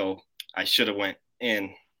 So I should have went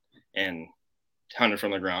in and hunted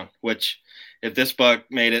from the ground, which if this buck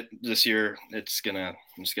made it this year, it's gonna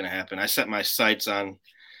happen. I set my sights on,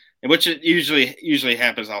 which it usually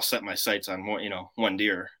happens. I'll set my sights on one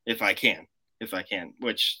deer if I can,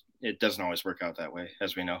 which it doesn't always work out that way,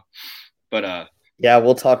 as we know. But yeah,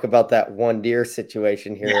 we'll talk about that one deer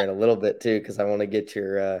situation here in a little bit too, because I want to get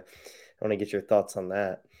your thoughts on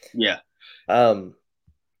that. Yeah.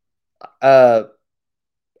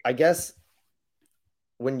 I guess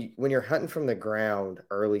when you're hunting from the ground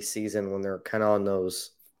early season, when they're kind of on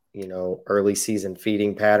those, early season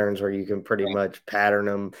feeding patterns where you can pretty much pattern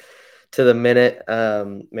them to the minute.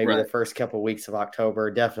 Maybe Right. the first couple of weeks of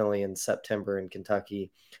October, definitely in September in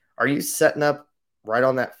Kentucky. Are you setting up right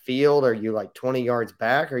on that field? Are you like 20 yards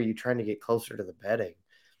back? Or are you trying to get closer to the bedding?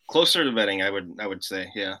 Closer to bedding, I would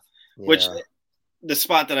say, yeah. Which Yeah. the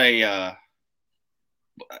spot that I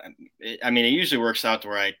mean, it usually works out to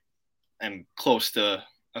where I am close to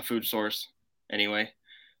a food source anyway.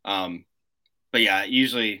 Um, but yeah,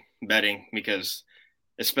 usually bedding because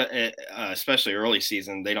especially early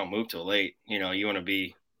season, they don't move till late. You want to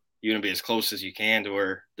be as close as you can to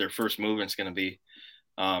where their first movement's going to be.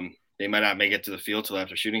 They might not make it to the field till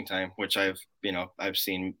after shooting time, which I've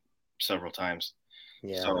seen several times.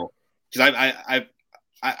 Yeah. So, because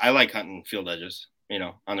I like hunting field edges,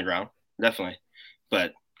 on the ground, definitely.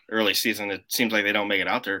 But early season, it seems like they don't make it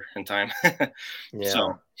out there in time. Yeah.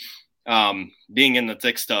 So, being in the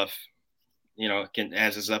thick stuff, can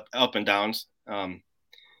has its up and downs.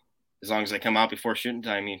 As long as they come out before shooting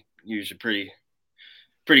time, you usually pretty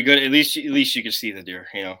good. At least you can see the deer.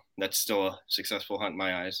 That's still a successful hunt in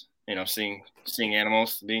my eyes. Seeing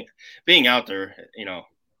animals, being out there,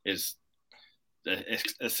 is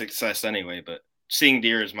a success anyway. But seeing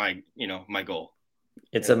deer is my goal.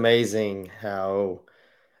 It's amazing how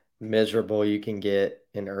miserable you can get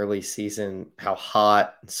in early season, how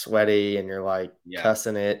hot and sweaty, and you're like Yeah,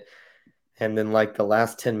 cussing it. And then like the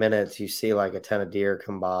last 10 minutes, you see like a ton of deer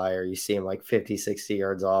come by, or you see them like 50, 60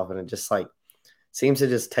 yards off, and it just like seems to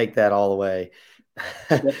just take that all away.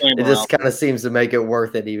 definitely It morale. just kind of seems to make it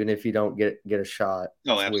worth it, even if you don't get a shot.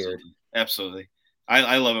 Oh, It's weird. absolutely, absolutely.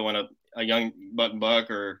 I love it when a young buck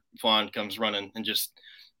or fawn comes running and just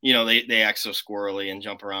they act so squirrely and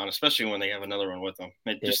jump around, especially when they have another one with them.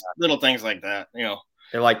 Yeah. Just little things like that.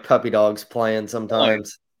 They're like puppy dogs playing Oh yeah,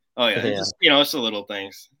 sometimes. oh yeah. It's Yeah. just it's the little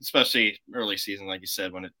things, especially early season, like you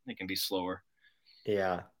said, when it can be slower.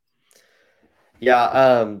 Yeah.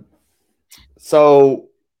 Yeah. So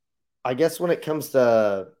I guess when it comes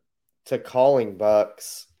to calling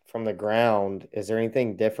bucks from the ground, is there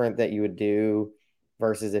anything different that you would do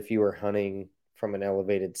versus if you were hunting from an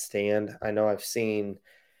elevated stand? I know I've seen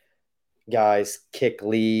guys kick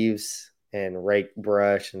leaves and rake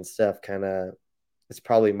brush and stuff. Kind of, it's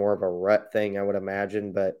probably more of a rut thing, I would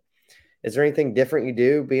imagine. But is there anything different you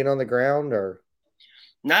do being on the ground or?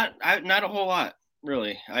 Not a whole lot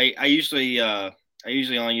really. I usually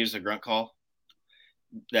only use the grunt call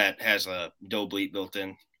that has a doe bleat built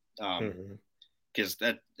in. Mhm. Because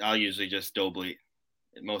that I'll usually just doe bleat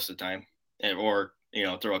most of the time, or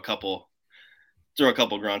throw a couple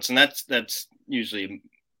grunts, and that's usually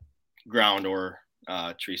ground or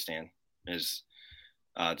tree stand is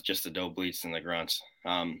just the doe bleats and the grunts.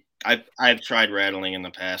 I've tried rattling in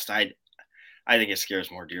the past. I think it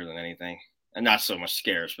scares more deer than anything, and not so much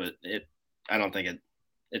scares, but I don't think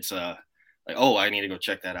it's like, oh, I need to go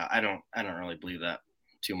check that out. I don't really believe that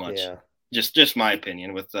too much. Yeah. Just my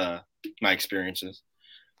opinion with my experiences.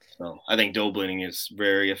 So I think doe bleeding is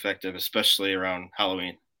very effective, especially around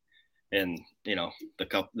Halloween and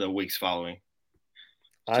the weeks following.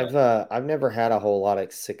 So I've never had a whole lot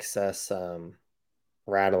of success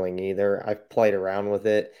rattling either. I've played around with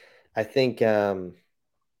it. I think a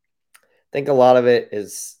lot of it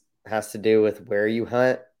is has to do with where you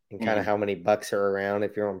hunt and kind of mhm, how many bucks are around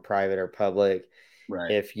if you're on private or public.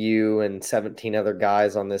 right, If you and 17 other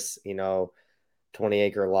guys on this,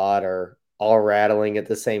 20-acre lot are all rattling at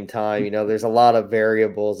the same time, there's a lot of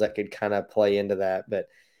variables that could kind of play into that. But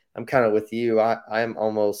I'm kind of with you. I'm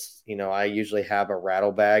almost, I usually have a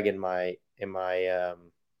rattle bag in my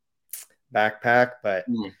backpack, but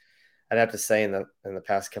mhm, I'd have to say in the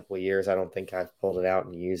past couple of years, I don't think I've pulled it out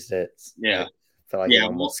and used it. I yeah, feel like it yeah. Well,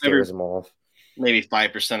 almost every scares them off. maybe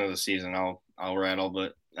 5% of the season I'll rattle,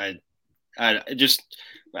 but I just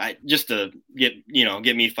to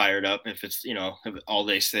get me fired up if it's if all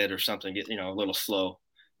day sit or something, get a little slow.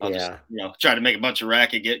 I'll just Yeah, try to make a bunch of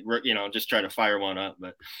racket, get just try to fire one up,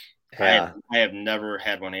 but I yeah. I have never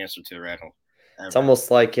had one answer to a rattle It's ever. almost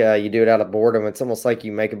like you do it out of boredom. It's almost like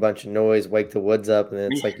you make a bunch of noise, wake the woods up, and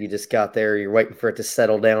then it's like you just got there. You're waiting for it to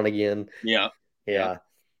settle down again. Yeah, yeah. Yeah.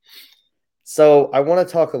 So I want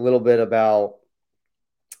to talk a little bit about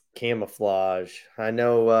camouflage. I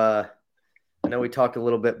know we talked a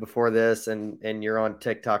little bit before this, and you're on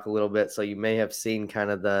TikTok a little bit, so you may have seen kind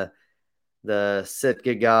of the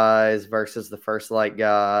Sitka guys versus the First Light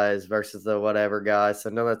guys versus the whatever guys. So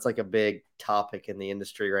no, that's like a big topic in the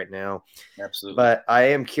industry right now. Absolutely. But I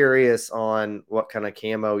am curious on what kind of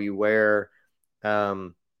camo you wear,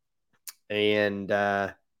 um, and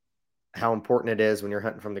how important it is when you're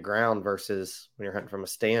hunting from the ground versus when you're hunting from a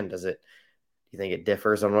stand. Do you think it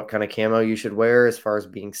differs on what kind of camo you should wear as far as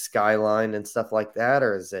being skyline and stuff like that,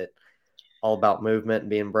 or is it? all about movement and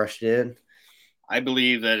being brushed in. I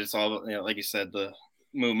believe that it's all, like you said, the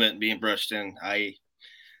movement being brushed in. I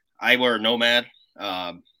wear Nomad.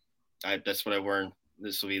 That's what I wear.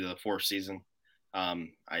 This will be the fourth season.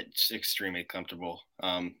 It's extremely comfortable.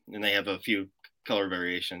 And they have a few color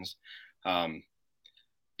variations.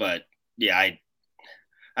 But yeah,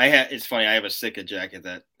 it's funny. I have a Sitka jacket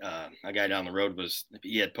that a guy down the road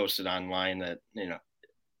he had posted online that,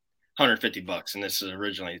 $150, and this is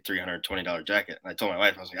originally $320 jacket. And I told my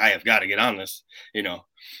wife, I was like, I have got to get on this, and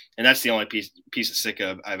that's the only piece of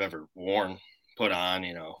Sitka I've ever worn, put on,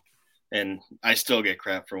 and I still get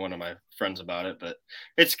crap for one of my friends about it, but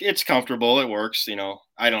it's comfortable. It works.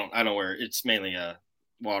 I don't wear it. It's mainly a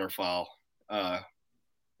waterfowl, that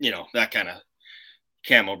kind of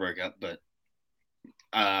camo breakup, but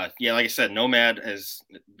yeah, like I said, Nomad is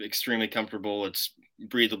extremely comfortable. It's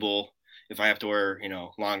breathable. If I have to wear,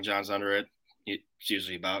 long johns under it, it's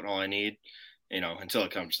usually about all I need, until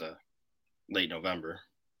it comes to late November.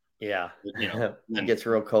 Yeah. Then, it gets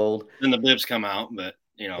real cold. Then the bibs come out, but,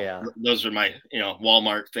 those are my,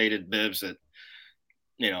 Walmart faded bibs that,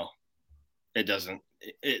 it doesn't,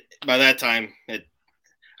 by that time,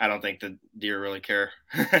 I don't think the deer really care.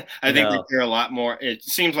 I think they care a lot more. It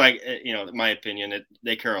seems like, in my opinion,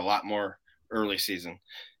 they care a lot more early season.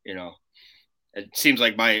 It seems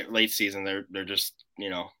like by late season, they're just,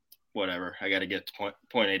 whatever. I got to get to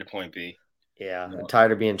point A to point B. Yeah.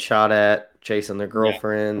 Tired of being shot at, chasing their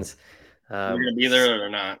girlfriends. They're going to be there or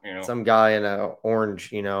not, Some guy in an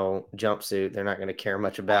orange, jumpsuit, they're not going to care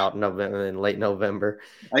much about in late November.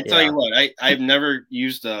 I tell you what, I've never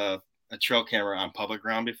used a trail camera on public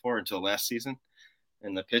ground before until last season.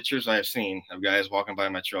 And the pictures I've seen of guys walking by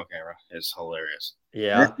my trail camera is hilarious.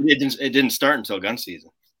 Yeah. It didn't start until gun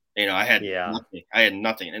season. I had nothing. I had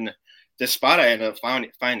nothing. And the spot I ended up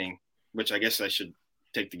finding, which I guess I should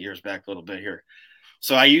take the gears back a little bit here.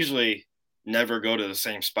 So I usually never go to the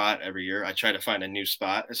same spot every year. I try to find a new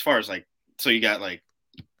spot as far as so you got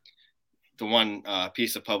the one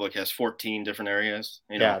piece of public has 14 different areas.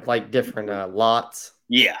 Yeah, like different lots.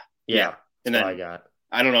 Yeah. And then I got.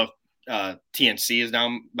 I don't know if TNC is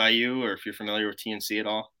down by you or if you're familiar with TNC at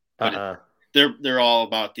all. But they're all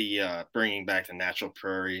about the bringing back the natural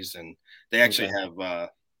prairies, and they actually have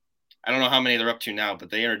I don't know how many they're up to now, but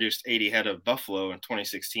they introduced 80 head of buffalo in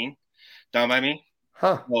 2016 down by me.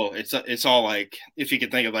 Huh. Well, it's all like, if you could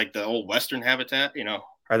think of the old Western habitat,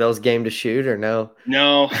 Are those game to shoot or no?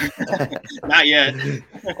 No, not yet.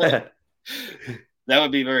 That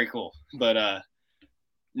would be very cool. But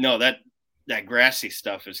no, that grassy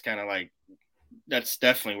stuff is kind of that's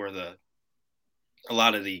definitely where a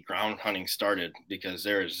lot of the ground hunting started, because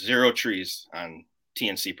there is 0 trees on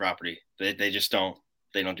TNC property. They just don't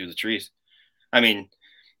do the trees. I mean,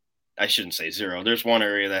 I shouldn't say 0. There's one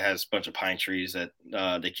area that has a bunch of pine trees that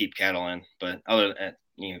they keep cattle in, but other than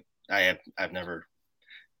that, I've never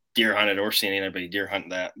deer hunted or seen anybody deer hunt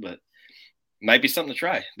that, but might be something to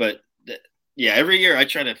try. But yeah, every year I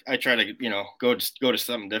try to go to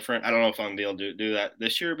something different. I don't know if I'm gonna be able to do that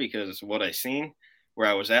this year because of what I seen where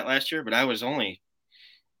I was at last year, but I was only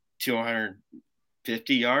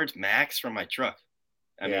 250 yards max from my truck.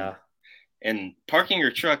 I mean, and parking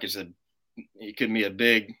your truck it could be a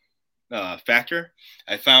big factor.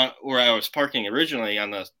 I found where I was parking originally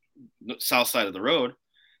on the south side of the road.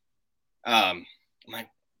 I'm like,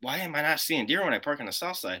 why am I not seeing deer when I park on the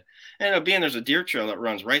south side? And ended up being there's a deer trail that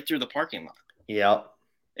runs right through the parking lot. Yep.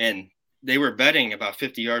 And they were bedding about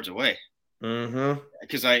 50 yards away. Mm-hmm.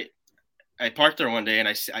 Because I parked there one day and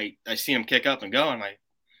I see them kick up and go. I'm like,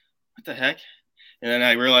 what the heck? And then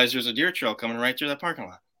I realized there's a deer trail coming right through that parking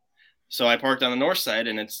lot. So I parked on the north side,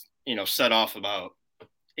 and it's, set off about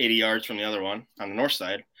 80 yards from the other one on the north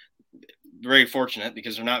side. Very fortunate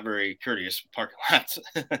because they're not very courteous parking lots.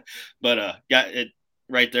 But it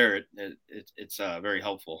right there. It's very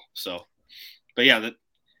helpful. So, but yeah,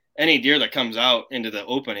 any deer that comes out into the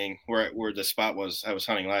opening where the spot was I was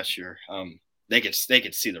hunting last year, they could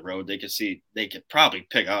see the road. They could probably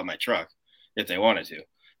pick out my truck if they wanted to.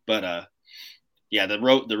 But yeah, the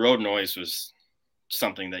road noise was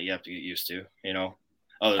something that you have to get used to,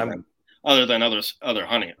 other than other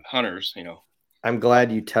hunters, I'm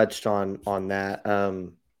glad you touched on that.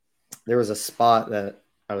 There was a spot that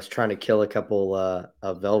I was trying to kill a couple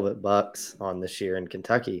of velvet bucks on this year in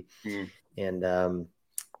Kentucky, and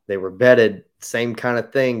they were bedded. Same kind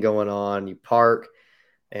of thing going on. You park,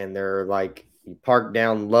 and they're you park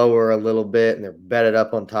down lower a little bit, and they're bedded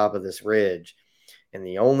up on top of this ridge. And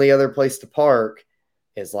the only other place to park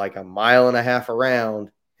is 1.5 miles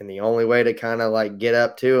around, And the only way to kind of like get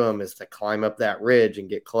up to them is to climb up that ridge and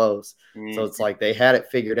get close. So it's like they had it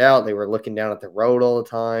figured out. They were looking down at the road all the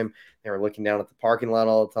time. They were looking down at the parking lot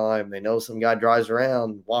all the time. They know some guy drives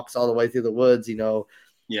around, walks all the way through the woods,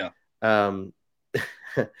 Yeah. Um,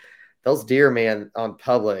 those deer, man, on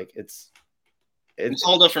public, It's a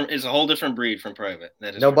whole different. It's a whole different breed from private.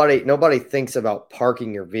 That is nobody thinks about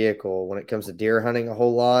parking your vehicle when it comes to deer hunting a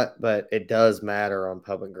whole lot, but it does matter on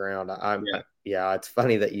public ground. Yeah, it's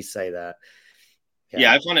funny that you say that.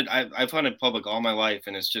 Yeah, I've hunted public all my life,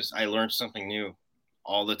 and it's just I learned something new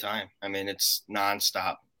all the time. I mean, it's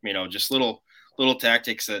nonstop. Just little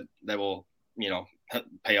tactics that will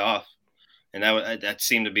pay off, and that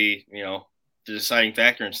seemed to be the deciding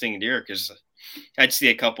factor in seeing deer, because I'd see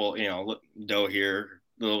a couple doe here,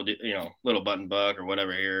 little button buck or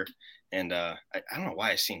whatever here, and I don't know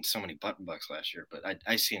why I seen so many button bucks last year, but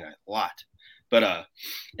I seen a lot. But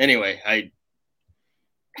anyway,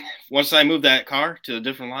 once I moved that car to a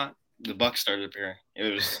different lot, the bucks started appearing.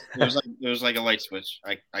 It was like a light switch.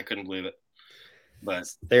 I couldn't believe it. But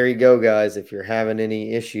there you go, guys. If you're having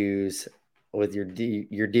any issues with your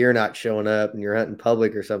deer not showing up and you're hunting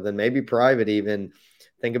public or something, maybe private even,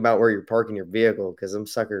 think about where you're parking your vehicle, because them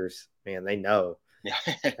suckers, man, they know. Yeah,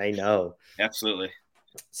 they know. Absolutely.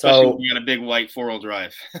 So especially when you got a big white 4-wheel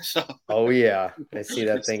drive. So oh yeah, I see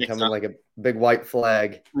that thing coming like a big white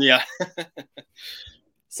flag. Yeah.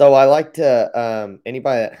 So I like to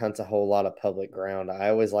anybody that hunts a whole lot of public ground, I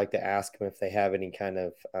always like to ask them if they have any kind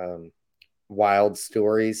of wild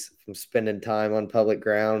stories from spending time on public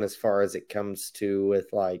ground, as far as it comes to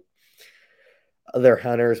with like other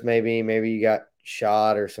hunters. Maybe you got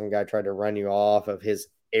shot or some guy tried to run you off of his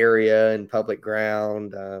area in public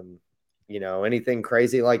ground. Anything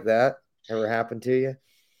crazy like that ever happened to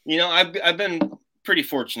you? I've been pretty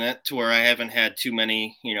fortunate to where I haven't had too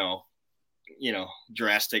many,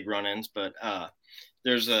 drastic run-ins, but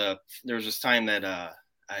there was this time that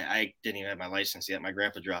I didn't even have my license yet. My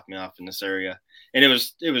grandpa dropped me off in this area, and it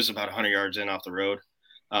was about 100 yards in off the road.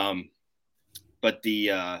 But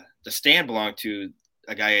the stand belonged to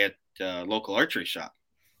a guy at the local archery shop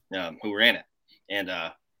who ran it, and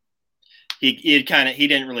he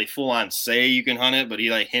didn't really full on say you can hunt it, but he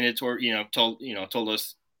like hinted toward told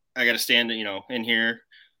us I got to stand in here,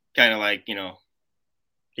 kind of like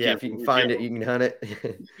yeah, if you can find it, you can hunt it.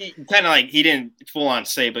 Kind of like he didn't full on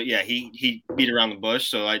say, but yeah, he beat around the bush.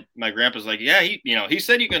 So my grandpa's like, yeah, he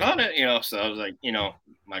said you can hunt it, So I was like,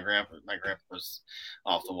 my grandpa was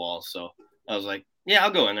off the wall, so I was like, yeah,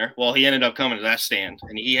 I'll go in there. Well, he ended up coming to that stand,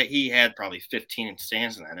 and he had probably 15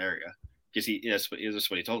 stands in that area, because that's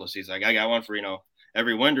what he told us. He's like, I got one for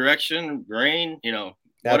every wind direction, rain,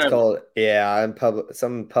 That's whatever. called, yeah. In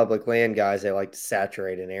some public land guys, they like to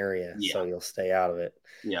saturate an area, so you'll stay out of it.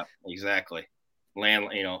 Yeah, exactly.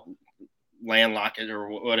 Landlock it or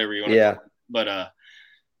whatever you want to call it. But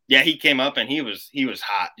yeah, he came up and he was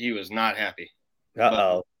hot. He was not happy.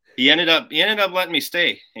 Uh-oh. He ended up letting me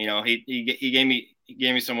stay. He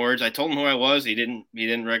gave me some words. I told him who I was. I think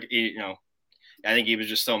he was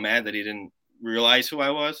just so mad that he didn't realize who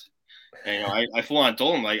I was. And I full on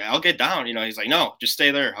told him, like, I'll get down. He's like, no, just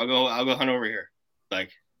stay there. I'll go hunt over here.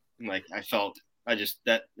 Like I felt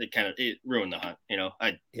it ruined the hunt.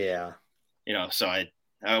 So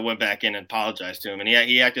I went back in and apologized to him, and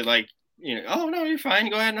he acted like, oh no, you're fine.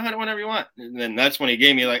 Go ahead and hunt whenever you want. And then that's when he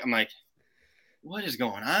gave me I'm like, what is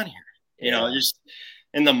going on here? Just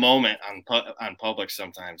in the moment on public,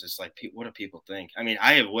 sometimes it's like, what do people think? I mean,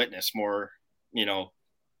 I have witnessed more,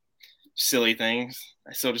 silly things,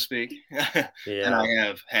 so to speak, than I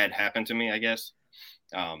have had happen to me, I guess.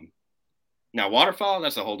 Now waterfowl,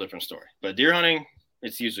 that's a whole different story, but deer hunting,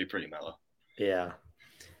 it's usually pretty mellow. Yeah.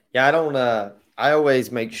 I don't I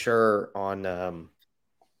always make sure on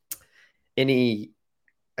any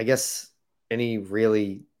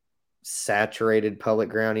really saturated public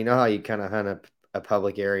ground. You know how you kind of hunt a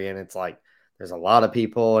public area and it's like there's a lot of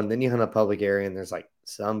people, and then you hunt a public area and there's like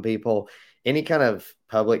some people. Any kind of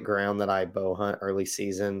public ground that I bow hunt early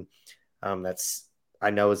season, that's I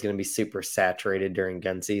know is going to be super saturated during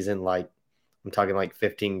gun season. Like I'm talking like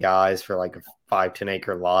 15 guys for like a 5-10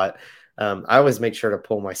 acre lot. I always make sure to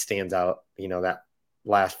pull my stands out, that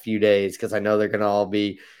last few days, because I know they're going to all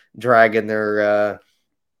be dragging their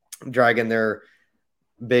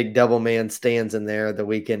big double man stands in there the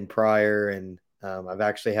weekend prior, and I've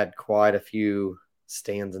actually had quite a few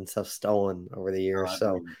stands and stuff stolen over the years.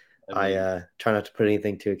 So I try not to put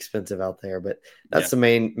anything too expensive out there, but that's the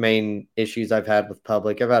main issues I've had with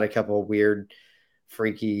public. I've had a couple of weird,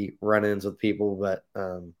 freaky run-ins with people, but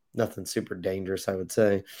nothing super dangerous, I would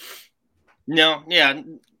say. No, yeah,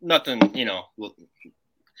 nothing,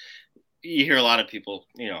 you hear a lot of people,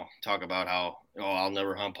 talk about how, I'll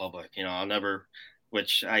never hunt public, I'll never,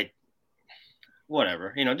 which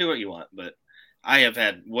whatever, do what you want. But I have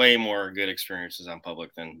had way more good experiences on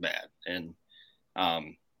public than bad. And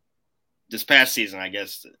this past season, I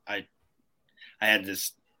guess I had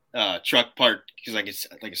this truck parked because like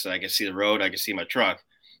I said, I could see the road, I could see my truck.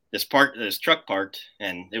 This truck parked,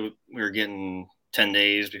 and we were getting 10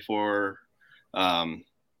 days before gun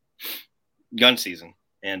season,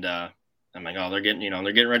 and I'm like, oh, they're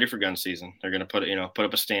getting ready for gun season. They're gonna put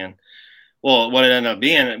up a stand. Well, what it ended up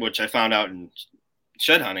being, which I found out in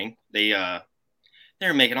shed hunting, they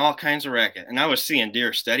were making all kinds of racket, and I was seeing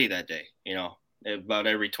deer steady that day. About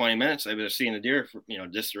every 20 minutes, I was seeing a deer,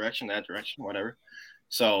 this direction, that direction, whatever.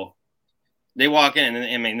 So they walk in, and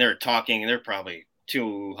I mean, they're talking, and they're probably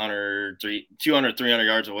 200, 300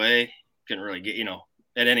 yards away. Couldn't really get,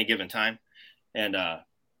 at any given time. And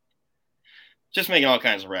just making all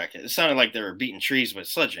kinds of racket. It sounded like they were beating trees with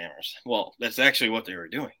sledgehammers. Well, that's actually what they were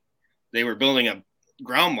doing. They were building a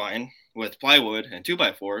ground line with plywood and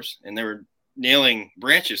 2x4s, and they were nailing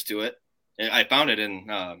branches to it. I found it in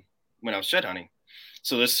when I was shed hunting.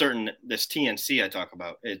 So this TNC I talk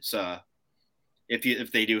about, it's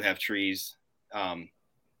if they do have trees,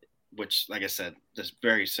 which, like I said, there's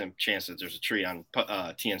very slim chance that there's a tree on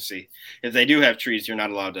TNC. If they do have trees, you're not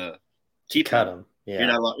allowed to cut them. Yeah.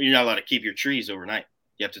 You're not allowed to keep your trees overnight.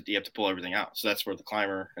 You have to pull everything out. So that's where the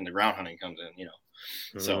climber and the ground hunting comes in.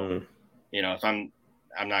 So if I'm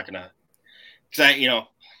not gonna, because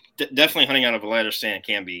definitely hunting out of a ladder stand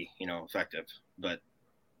can be effective, but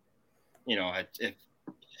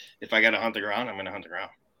if I got to hunt the ground, I'm going to hunt the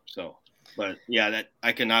ground. So, but yeah, that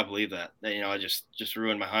I could not believe that I just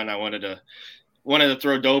ruined my hunt. I wanted to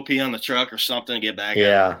throw dopey on the truck or something to get back.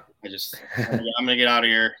 Yeah. I'm going to get out of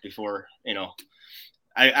here before,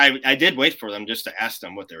 I did wait for them just to ask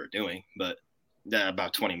them what they were doing, but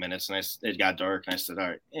about 20 minutes and it got dark and I said, all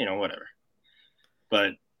right, whatever.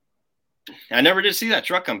 But I never did see that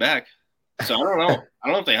truck come back. So I don't know. I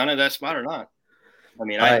don't know if they hunted that spot or not. I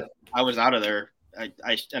mean, I was out of there. I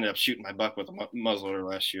ended up shooting my buck with a muzzleloader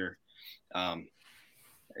last year.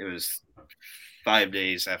 It was 5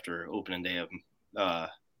 days after opening day of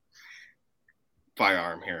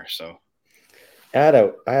firearm here. So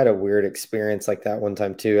I had a weird experience like that one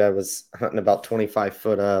time too. I was hunting about 25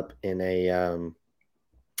 foot up in a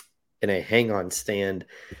hang on stand,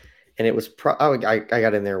 and it was I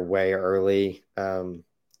got in there way early.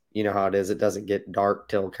 You know how it is. It doesn't get dark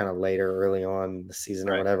till kind of later, early on the season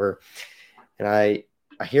or whatever. And I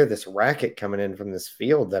hear this racket coming in from this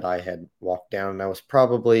field that I had walked down, and I was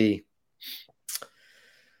probably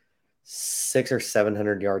 600 or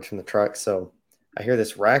 700 yards from the truck. So I hear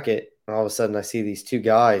this racket, and all of a sudden I see these two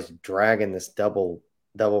guys dragging this double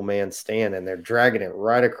man stand, and they're dragging it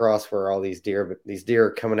right across where all these deer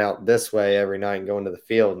are coming out this way every night and going to the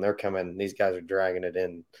field, and they're coming. These guys are dragging it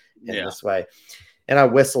in this way. And I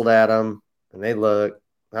whistled at them, and they looked.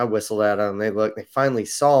 I whistled at them, and they looked. They finally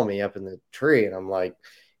saw me up in the tree, and I'm like,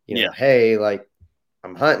 hey, like,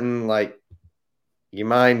 I'm hunting. Like, you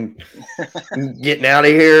mind getting out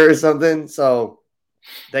of here or something? So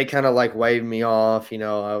they kind of like waved me off.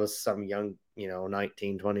 I was some young,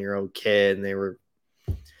 19, 20-year-old kid, and they were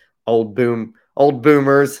old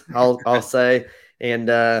boomers, I'll say. And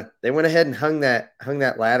they went ahead and hung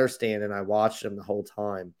that ladder stand, and I watched them the whole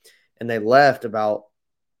time. And they left about,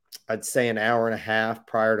 I'd say, an hour and a half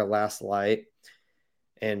prior to last light.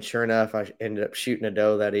 And sure enough, I ended up shooting a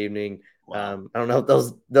doe that evening. Wow. I don't know if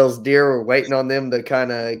those deer were waiting on them to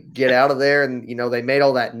kind of get out of there. And, they made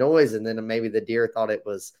all that noise. And then maybe the deer thought it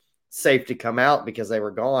was safe to come out because they were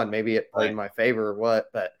gone. Maybe it played in my favor or what.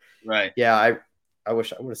 But, yeah, I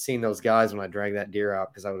wish I would have seen those guys when I dragged that deer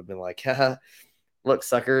out, because I would have been like, look,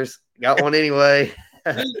 suckers, got one anyway.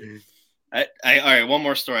 All right, one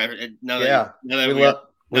more story.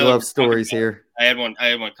 We love stories here. I had one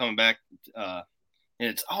coming back, and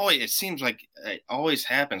it seems like it always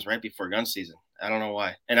happens right before gun season. I don't know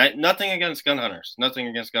why. And nothing against gun hunters,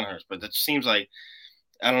 but it seems like,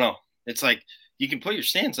 I don't know. It's like you can put your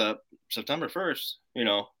stands up September 1st.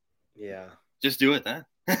 Yeah, just do it then.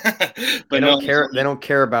 But they don't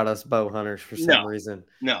care about us bow hunters for some reason.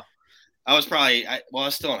 No, I was probably I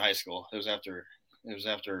was still in high school. It was after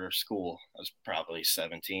school. I was probably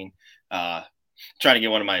 17. Trying to get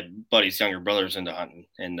one of my buddy's younger brothers into hunting,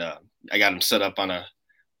 and I got him set up on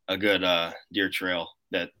a good deer trail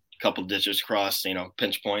that a couple ditches crossed,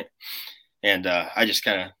 pinch point, and I just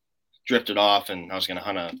kind of drifted off, and I was going to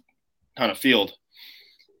hunt a field,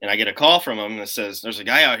 and I get a call from him that says, "There's a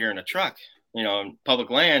guy out here in a truck, in public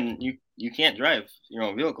land. You can't drive your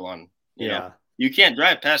own vehicle on, you you can't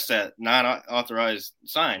drive past that non-authorized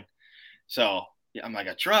sign. So yeah, I'm like,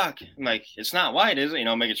 a truck. I'm like, it's not white, is it? You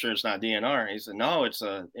know, making sure it's not DNR. He said, no, it's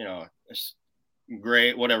a, you know, it's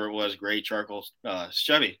gray, whatever it was, gray charcoal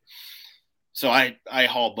Chevy. So I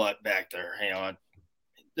haul butt back there. You know,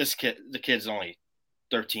 the kid's only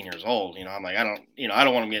 13 years old. You know, I'm like, I don't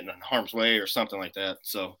want him getting in harm's way or something like that.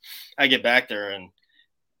 So I get back there, and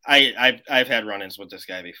I've had run-ins with this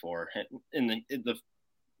guy before, and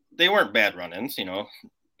they weren't bad run-ins. You know,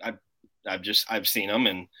 I've seen them,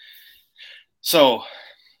 and so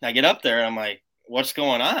I get up there and I'm like, what's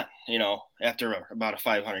going on? You know, after about a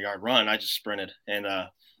 500-yard run, I just sprinted, and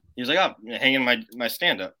he was like, oh, hanging my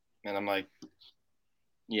stand up, and I'm like,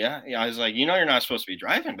 yeah. I was like, you know, you're not supposed to be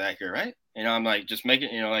driving back here, right? You know, I'm like, just make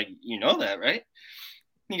it, you know, like, you know that, right?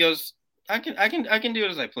 He goes, I can do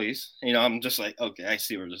it as I please. You know, I'm just like, okay, I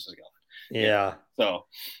see where this is going. Yeah. So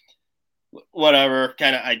whatever,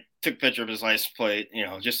 kind of, I took a picture of his license plate, you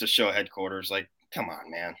know, just to show headquarters, like, come on,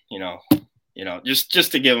 man, you know,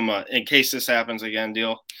 just to give him in case this happens again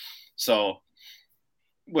deal. So,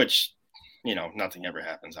 which, you know, nothing ever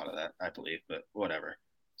happens out of that, I believe, but whatever.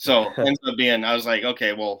 So ends up being, I was like,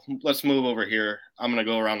 okay, well, let's move over here. I'm going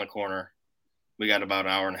to go around the corner. We got about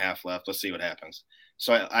an hour and a half left. Let's see what happens.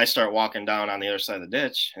 So I start walking down on the other side of the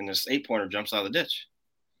ditch, and this 8-pointer jumps out of the ditch.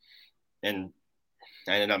 And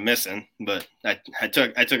I ended up missing, but I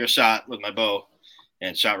took a shot with my bow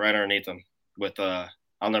and shot right underneath him with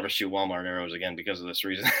I'll never shoot Walmart arrows again because of this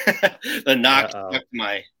reason. The knock stuck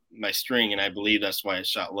my string, and I believe that's why it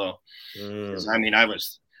shot low. I mean,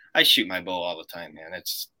 I shoot my bow all the time, man.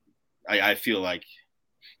 I feel like,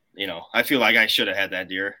 you know, I should have had that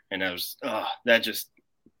deer, and I was that just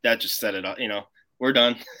set it up. You know, we're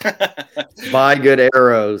done. Buy good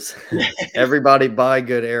arrows. Everybody buy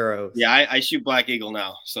good arrows. Yeah, I shoot Black Eagle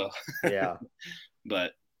now, so yeah.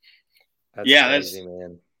 But that's crazy,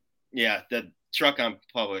 man. Yeah, the truck on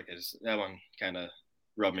public that one kind of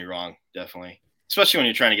rubbed me wrong, definitely. Especially when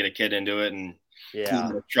you're trying to get a kid into it, and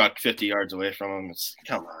the truck 50 yards away from him. It's,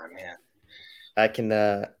 come on, man.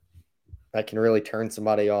 I can really turn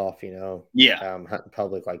somebody off, you know. Yeah. Hunting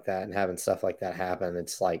public like that and having stuff like that happen.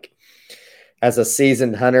 It's like, as a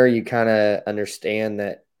seasoned hunter, you kind of understand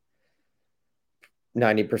that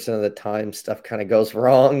 90% of the time stuff kind of goes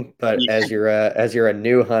wrong. But as you're a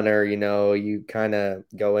new hunter, you know, you kind of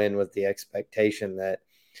go in with the expectation that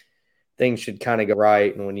things should kind of go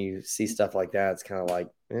right. And when you see stuff like that, it's kind of like,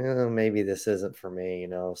 maybe this isn't for me, you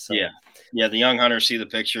know? So yeah. The young hunters see the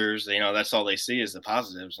pictures, you know, that's all they see is the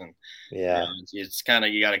positives. And you know, it's kind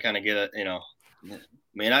of, you got to kind of get it, you know,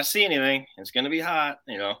 may not see anything. It's going to be hot,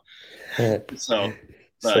 you know? So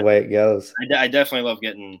that's the way it goes. I definitely love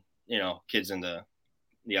getting, you know, kids into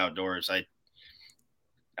the outdoors.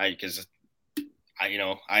 Because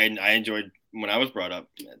I enjoyed when I was brought up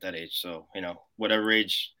at that age. So, you know, whatever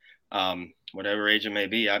age it may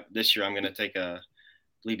be, this year I'm going to take I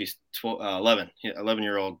believe he's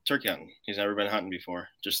 11-year-old turkey hunting. He's never been hunting before,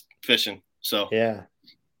 just fishing. So yeah,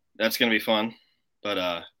 that's going to be fun.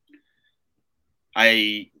 But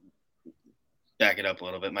I back it up a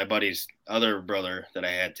little bit. My buddy's other brother that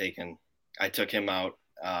I had taken, I took him out.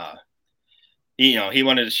 He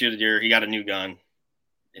wanted to shoot a deer. He got a new gun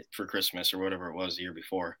for Christmas or whatever it was the year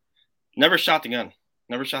before. Never shot the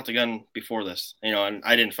gun before this, you know, and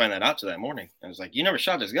I didn't find that out till that morning. I was like, you never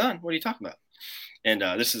shot his gun? What are you talking about? And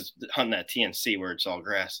this is hunting that TNC where it's all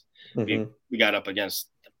grass. Mm-hmm. We got up against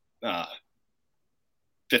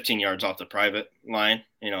 15 yards off the private line,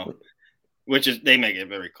 you know, which is, they make it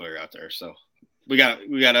very clear out there. So we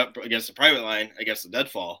got up against the private line, against the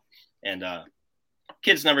deadfall, and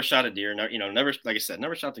kids never shot a deer. Never, like I said,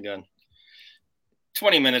 never shot the gun.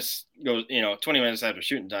 20 minutes after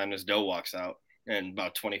shooting time, this doe walks out, and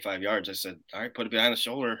about 25 yards, I said, all right, put it behind the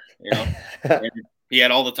shoulder, you know. He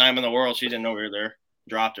had all the time in the world. She didn't know we were there.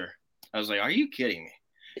 Dropped her. I was like, are you kidding me?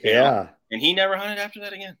 You know? And he never hunted after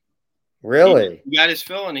that again. Really? He got his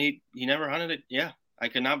fill, and he never hunted it. Yeah. I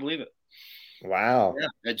could not believe it. Wow. Yeah.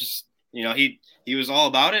 It just, you know, he was all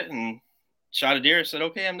about it and shot a deer. Said,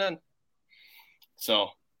 okay, I'm done.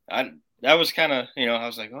 So that was kind of, you know, I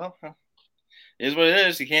was like, well, it is what it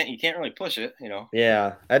is. You can't really push it, you know.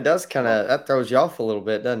 Yeah. That throws you off a little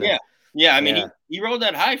bit, doesn't it? Yeah. Yeah, I mean, he rode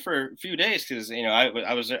that high for a few days because, you know,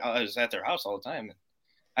 I was at their house all the time. And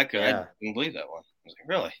I couldn't believe that one. I was like,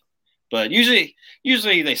 really? But usually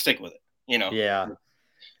they stick with it, you know. Yeah.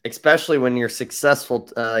 Especially when you're successful,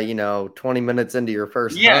 20 minutes into your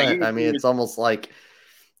first hunt. I mean, it's almost like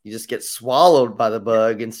you just get swallowed by the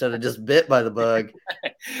bug instead of just bit by the bug.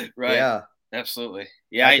 Right. Yeah. Absolutely.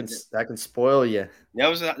 Yeah. That can spoil you. That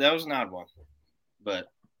was an odd one,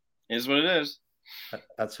 but it is what it is.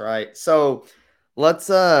 That's right. So let's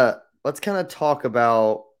kind of talk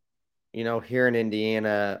about, here in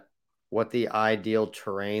Indiana, what the ideal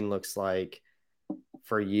terrain looks like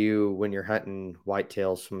for you when you're hunting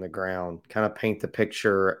whitetails from the ground. Kind of paint the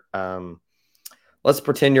picture. Let's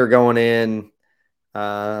pretend you're going in.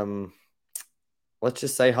 Um, let's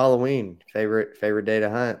just say Halloween, favorite day to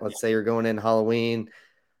hunt. Let's say you're going in Halloween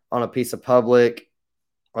on a piece of public.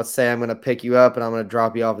 Let's say I'm going to pick you up and I'm going to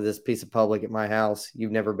drop you off at this piece of public at my house.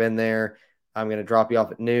 You've never been there. I'm going to drop you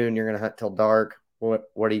off at noon. You're going to hunt till dark. What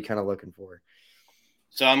are you kind of looking for?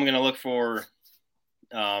 So I'm going to look for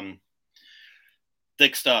um,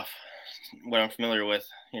 thick stuff, what I'm familiar with,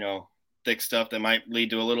 thick stuff that might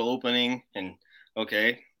lead to a little opening. And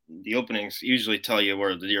okay, the openings usually tell you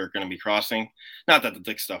where the deer are going to be crossing. Not that the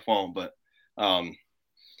thick stuff won't, but um,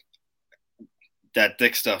 that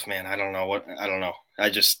thick stuff, man, I don't know.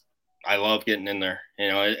 I love getting in there,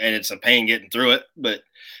 and it's a pain getting through it. But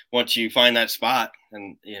once you find that spot,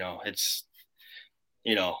 and it's,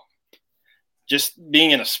 you know, just being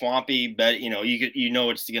in a swampy bed,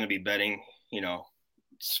 it's going to be bedding,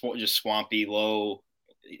 just swampy, low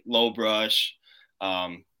brush.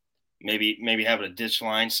 Um, maybe having a ditch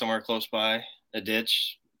line somewhere close by, a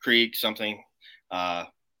ditch, creek, something. Uh,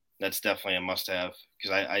 that's definitely a must have,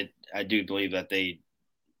 because I do believe that they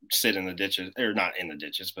sit in the ditches, or not in the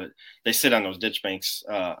ditches, but they sit on those ditch banks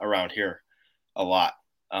around here a lot.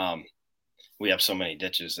 We have so many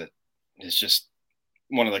ditches that it's just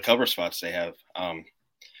one of the cover spots they have.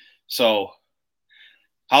 So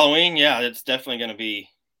Halloween, yeah, it's definitely going to be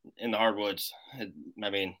in the hardwoods. I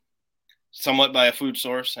mean, somewhat by a food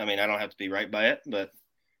source. I mean, I don't have to be right by it, but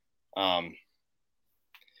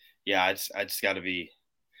yeah, it's got to be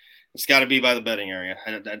by the bedding area.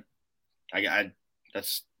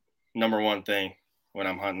 That's number one thing when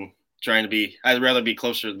I'm hunting. I'd rather be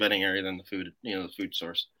closer to the bedding area than the food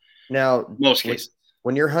source. Now, Most cases.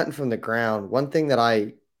 When you're hunting from the ground, one thing that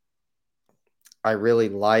I really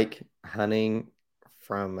like hunting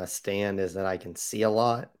from a stand is that I can see a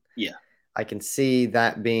lot. Yeah. I can see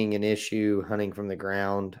that being an issue hunting from the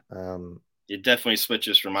ground. It definitely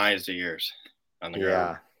switches from eyes to ears on the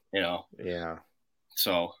ground. Yeah.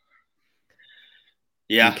 So,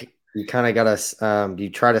 yeah. You kind of got to, do you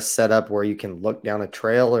try to set up where you can look down a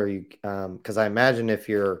trail, or because I imagine if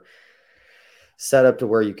you're set up to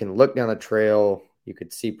where you can look down a trail, you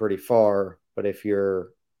could see pretty far. But if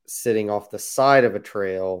you're sitting off the side of a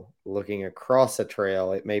trail, looking across a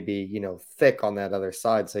trail, it may be, thick on that other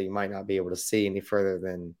side. So you might not be able to see any further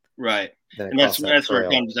than right. And that's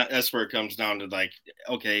where it comes down to, like,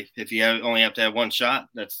 okay, if you only have to have one shot,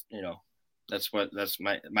 that's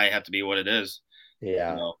might have to be what it is.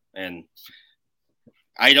 Yeah. And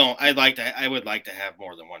I would like to have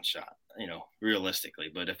more than one shot,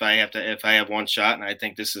 realistically. But if I have one shot and I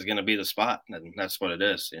think this is going to be the spot, then that's what it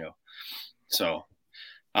is, So,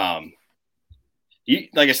 like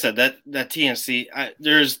I said, that TNC,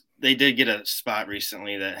 they did get a spot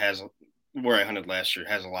recently that has, where I hunted last year,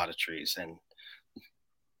 has a lot of trees, and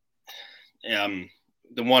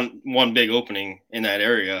the one big opening in that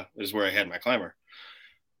area is where I had my climber,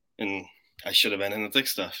 and I should have been in the thick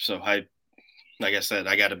stuff. So like I said,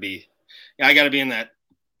 I got to be in that,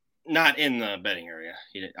 not in the bedding area.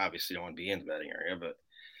 You obviously don't want to be in the bedding area,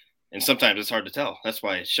 and sometimes it's hard to tell. That's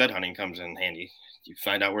why shed hunting comes in handy. You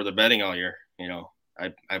find out where they're bedding all year.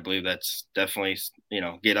 I believe that's definitely,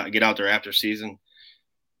 get out there after season.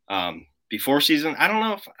 Before season, I don't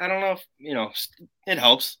know if it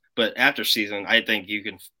helps, but after season, I think you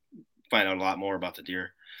can find out a lot more about the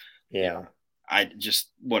deer. Yeah.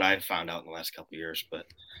 What I've found out in the last couple of years, but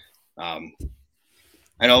I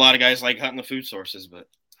know a lot of guys like hunting the food sources, but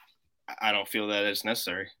I don't feel that it's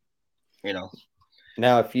necessary.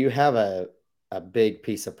 Now, if you have a big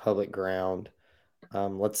piece of public ground,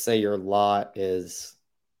 let's say your lot is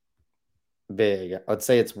big. Let's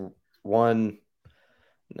say it's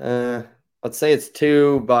let's say it's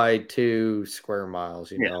 2 by 2 square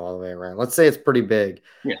miles, all the way around. Let's say it's pretty big.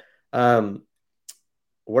 Yeah.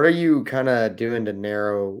 What are you kind of doing to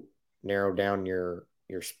narrow down your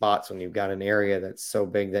spots when you've got an area that's so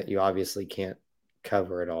big that you obviously can't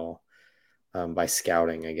cover it all, by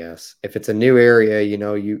scouting, I guess? If it's a new area,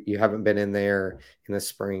 you haven't been in there in the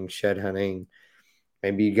spring shed hunting,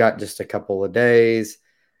 maybe you got just a couple of days,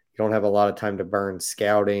 you don't have a lot of time to burn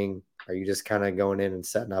scouting. Are you just kind of going in and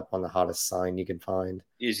setting up on the hottest sign you can find?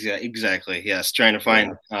 Exactly. Yes. Trying to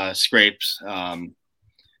find scrapes,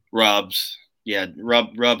 rubs. Yeah.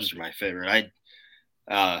 Rubs are my favorite.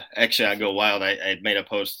 Actually, I go wild. I made a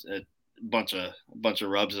post bunch of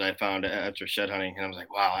rubs that I found after shed hunting, and I was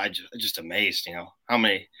like, wow, just amazed, how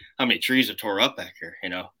many trees are tore up back here.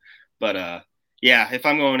 But yeah, if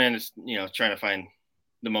I'm going in, it's trying to find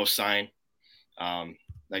the most sign.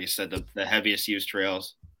 Like I said, the heaviest used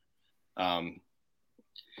trails. Um,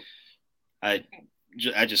 I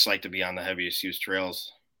I just like to be on the heaviest used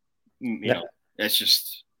trails. Now, It's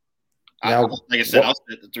just now like I said, what I'll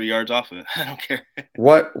sit 3 yards off of it. I don't care.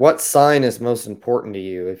 what sign is most important to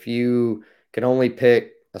you? If you can only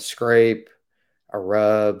pick a scrape, a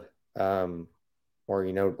rub, um, or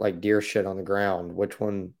like deer shit on the ground, which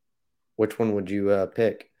one would you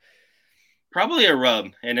pick? Probably a rub,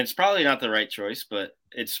 and it's probably not the right choice, but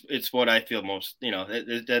it's what I feel most.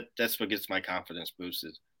 That's what gets my confidence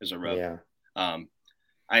boosted is a rub. Yeah. Um,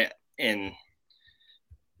 I and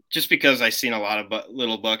just because I seen a lot of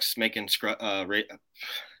little bucks making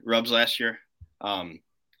rubs last year, um,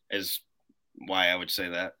 is why I would say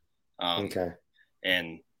that. Um, Okay.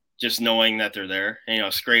 and just knowing that they're there,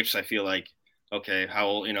 and, scrapes, I feel like, okay, how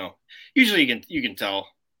old, usually you can tell,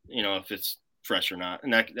 if it's fresh or not,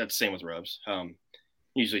 and that's the same with rubs.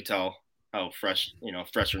 Usually tell how fresh,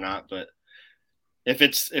 fresh or not, but if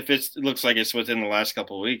it looks like it's within the last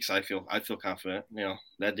couple of weeks, I feel confident.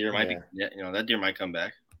 That deer might be, Yeah. that deer might come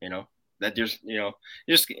back. That deer's,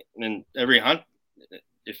 just in every hunt.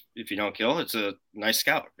 If you don't kill, it's a nice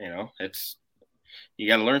scout. It's you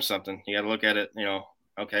got to learn something. You got to look at it.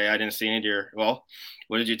 Okay, I didn't see any deer. Well,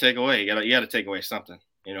 what did you take away? You got to take away something.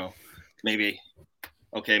 Maybe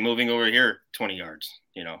okay, moving over here 20 yards.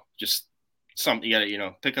 Just something you got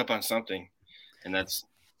to pick up on something, and that's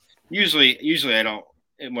usually I don't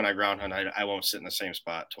when I ground hunt I won't sit in the same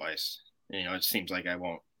spot twice. It seems like I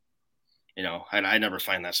won't. I never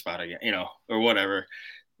find that spot again. Or whatever.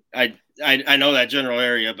 I know that general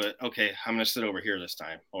area, but okay, I'm gonna sit over here this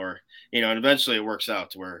time, or and eventually it works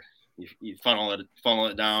out to where you funnel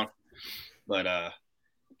it down. But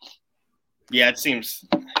yeah, it seems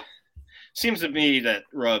to me that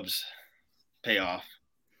rubs pay off.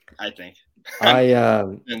 I think. I'm I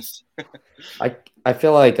convinced. I I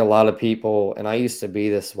feel like a lot of people, and I used to be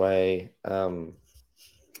this way, and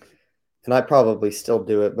I probably still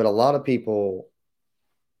do it, but a lot of people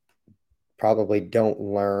probably don't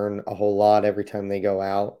learn a whole lot every time they go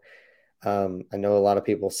out. I know a lot of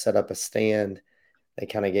people set up a stand. They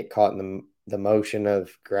kind of get caught in the motion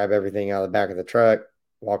of grab everything out of the back of the truck,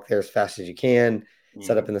 walk there as fast as you can,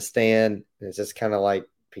 set up in the stand. And it just kind of like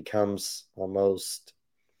becomes almost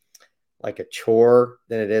like a chore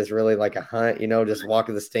than it is really like a hunt, just walk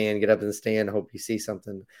in the stand, get up in the stand, hope you see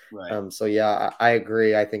something. Right. So yeah, I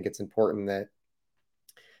agree. I think it's important that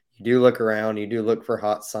you do look around, you do look for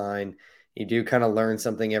hot sign, you do kind of learn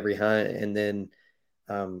something every hunt. And then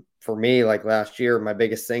for me, like last year, my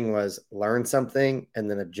biggest thing was learn something and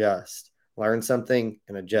then adjust, learn something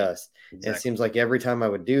and Yeah. adjust. And it Exactly. seems like every time I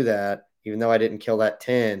would do that, even though I didn't kill that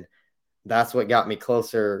 10, that's what got me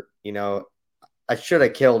closer. I should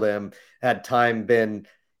have killed him had time been,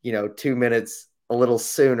 2 minutes a little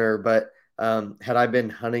sooner. But had I been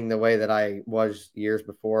hunting the way that I was years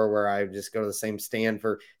before, where I would just go to the same stand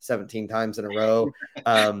for 17 times in a row,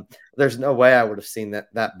 there's no way I would have seen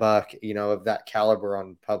that buck, of that caliber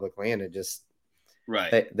on public land. It just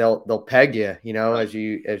Right. they'll peg you, Right. as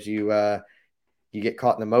you get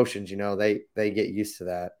caught in emotions. They get used to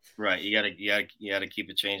that. Right. You gotta keep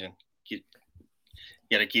it changing. You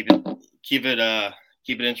gotta keep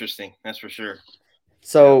it interesting. That's for sure. Yeah.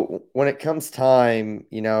 So when it comes time,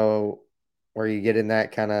 where you get in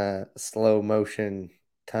that kind of slow motion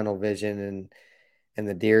tunnel vision and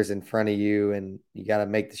the deer's in front of you and you got to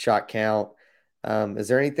make the shot count. Is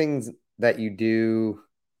there anything that you do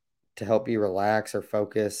to help you relax or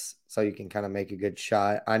focus so you can kind of make a good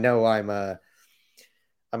shot? I know I'm a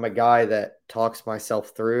guy that talks myself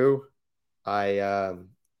through. I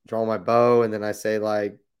draw my bow and then I say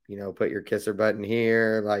like, put your kisser button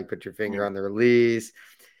here, like put your finger Mhm. on the release,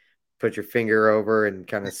 put your finger over and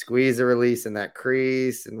kind of squeeze the release in that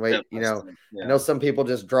crease and wait. Yep. I Yeah. know some people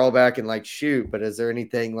just draw back and like shoot, but is there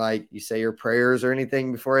anything like you say your prayers or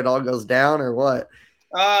anything before it all goes down or what?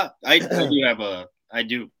 I do have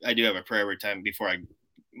a prayer every time before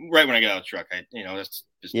right when I get out of the truck. That's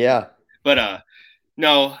just, Yeah. but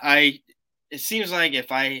no, it seems like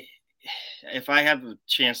if I have a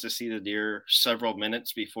chance to see the deer several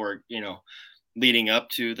minutes before, leading up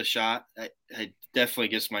to the shot, I definitely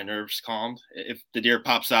gets my nerves calmed. If the deer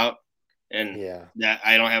pops out and Yeah. that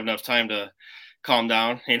I don't have enough time to calm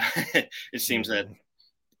down, it seems that,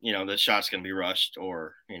 Mhm. the shot's going to be rushed,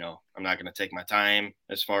 or, I'm not going to take my time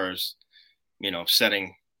as far as,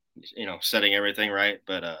 setting everything right.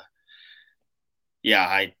 But,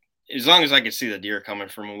 yeah, as long as I could see the deer coming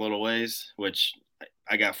from a little ways, which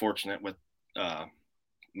I got fortunate with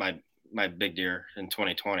my big deer in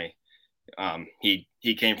 2020.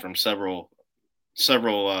 He came from several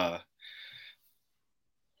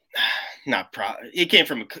he came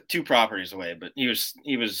from 2 properties away, but he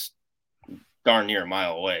was darn near a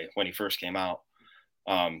mile away when he first came out.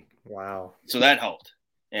 Wow. So that helped.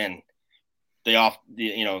 And the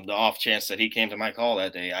off chance that he came to my call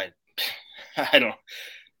that day, I don't,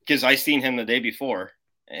 because I seen him the day before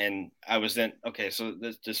and I was in, okay, so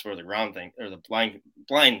this is where the ground thing or the blind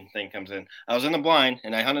thing comes in. I was in the blind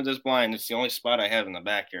and I hunted this blind. It's the only spot I have in the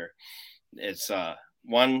back here. It's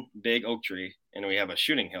one big oak tree and we have a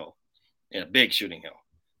shooting hill, a big shooting hill.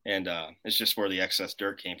 And it's just where the excess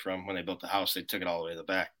dirt came from. When they built the house, they took it all the way to the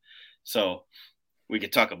back. So we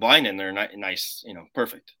could tuck a blind in there, nice,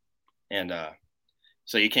 perfect. And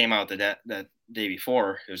so he came out that day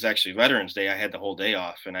before. It was actually Veterans Day. I had the whole day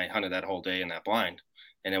off, and I hunted that whole day in that blind.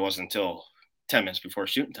 And it wasn't until 10 minutes before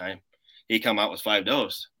shooting time he come out with 5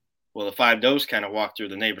 does. Well, the 5 does kind of walked through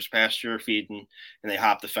the neighbor's pasture feeding, and they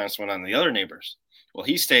hopped the fence, went on the other neighbors. Well,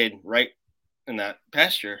 he stayed right in that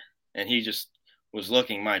pasture, and he just was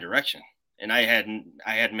looking my direction. And I hadn't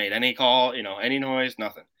made any call, any noise,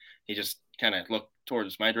 nothing. He just kind of looked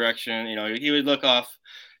towards my direction. He would look off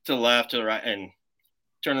to the left, to the right, and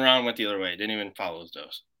turn around and went the other way. Didn't even follow his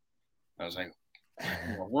does. I was like,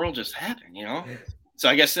 the world just happened, So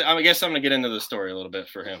I guess I'm gonna get into the story a little bit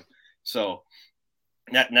for him. So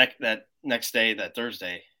that next day, that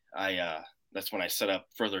Thursday, that's when I set up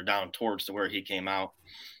further down towards to where he came out,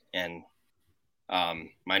 and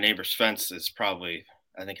my neighbor's fence is probably,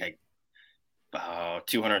 I think, about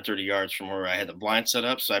 230 yards from where I had the blind set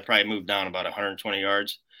up. So I probably moved down about 120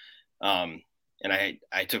 yards. And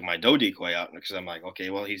I took my doe decoy out because I'm like, okay,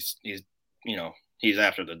 well, he's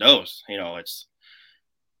after the does. It's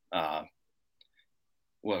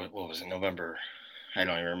what was it, November? I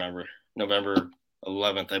don't even remember. November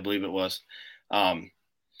 11th, I believe it was.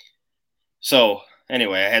 So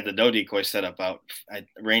anyway, I had the doe decoy set up out. I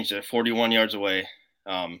ranged it 41 yards away.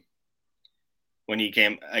 When he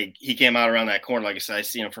came out around that corner. Like I said, I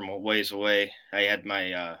seen him from a ways away. I had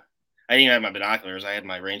my I didn't have my binoculars. I had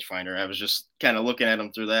my rangefinder. I was just kind of looking at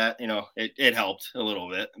him through that. It helped a little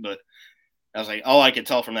bit, but I was like, all I could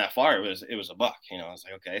tell from that far was it was a buck. I was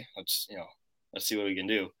like, okay, let's see what we can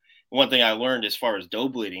do. One thing I learned as far as doe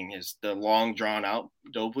bleeding is the long drawn out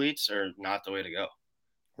doe bleeds are not the way to go.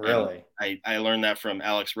 Really? I learned that from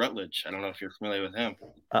Alex Rutledge. I don't know if you're familiar with him.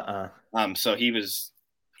 So he was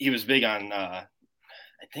big on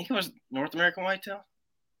I think it was North American whitetail.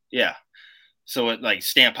 Yeah. So it like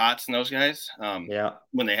Stamp Hots and those guys.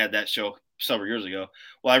 When they had that show several years ago.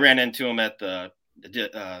 Well, I ran into him at the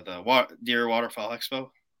Deer Waterfowl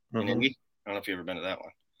Expo in Indy. I don't know if you've ever been to that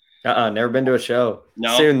one. Never been to a show.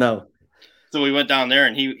 No. Soon though. So we went down there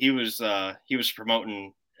and he was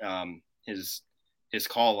promoting his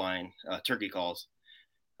call line, turkey calls.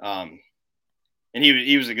 And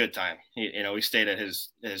he was a good time. We stayed at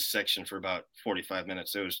his section for about 45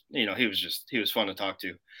 minutes. It was, he was fun to talk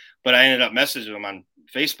to. But I ended up messaging him on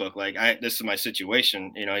Facebook, like, this is my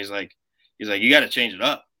situation. He's like, you got to change it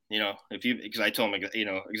up. Because I told him,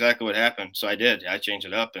 exactly what happened. So I did. I changed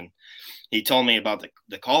it up, and he told me about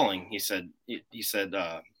the calling. He said,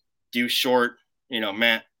 do short,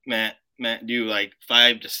 Matt, do like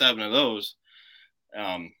 5 to 7 of those.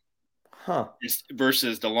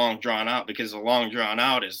 Versus the long drawn out, because the long drawn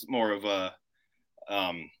out is more of a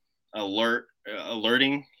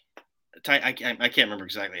alerting type. I can't remember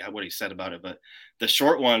exactly what he said about it, but the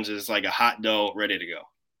short ones is like a hot doe ready to go.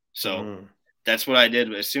 So that's what I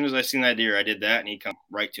did. As soon as I seen that deer, I did that, and he come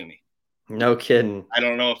right to me. No kidding. I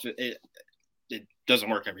don't know if it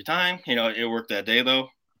doesn't work every time. It worked that day though,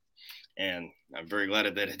 and I'm very glad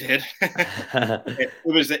that it did.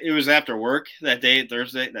 It was after work that day,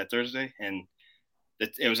 Thursday, and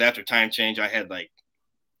it was after time change. I had like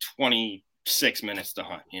 26 minutes to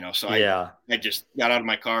hunt, So I just got out of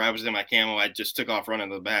my car. I was in my camo. I just took off running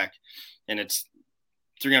to the back, and it's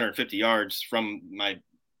 350 yards from my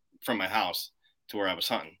house to where I was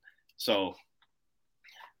hunting. So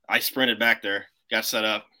I sprinted back there, got set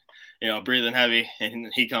up, breathing heavy, and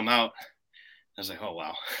he come out. I was like, oh,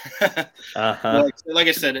 wow. Like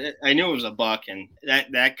I said, I knew it was a buck, and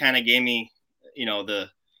that kind of gave me,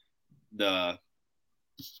 the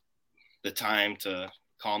time to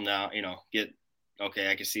calm down, okay,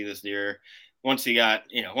 I can see this deer. Once he got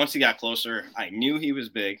closer, I knew he was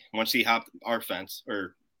big. Once he hopped our fence,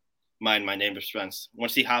 or my neighbor's fence,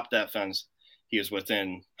 once he hopped that fence, he was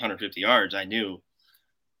within 150 yards. I knew,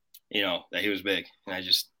 that he was big, and I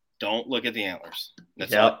just don't look at the antlers.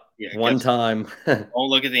 That's all. Yep. Yeah, One time. don't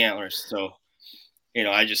look at the antlers. So,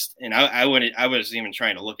 I wasn't even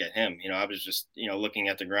trying to look at him. I was just, looking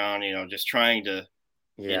at the ground, just trying to,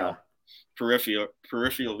 you Yeah. know,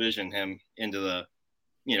 peripheral vision him into the,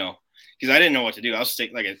 because I didn't know what to do. I was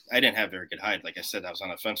I didn't have very good height. Like I said, I was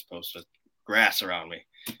on a fence post with grass around me,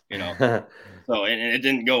 so, and it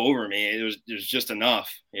didn't go over me. It was just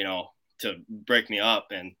enough, to break me up.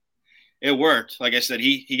 And it worked. Like I said,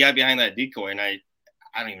 he got behind that decoy, and I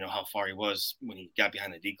don't even know how far he was when he got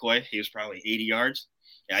behind the decoy. He was probably 80 yards.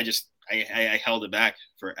 Yeah, I held it back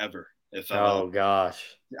forever. Oh gosh.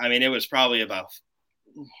 I mean, it was probably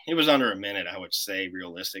it was under a minute, I would say,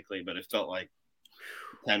 realistically, but it felt like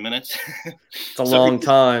 10 minutes. It's a long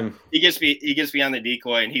time. He gets beyond the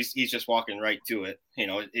decoy, and he's just walking right to it.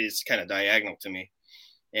 It's kind of diagonal to me,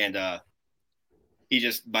 and he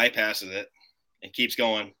just bypasses it and keeps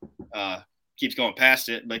going past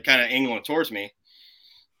it, but kind of angling towards me,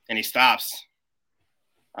 and he stops.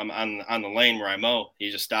 I'm on the lane where I mow.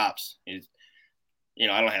 He just stops. I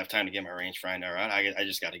don't have time to get my rangefinder out. I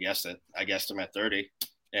just got to guess it. I guessed him at 30,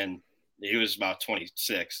 and he was about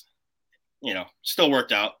 26. Still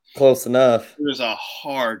worked out. Close enough. It was a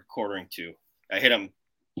hard quartering two. I hit him.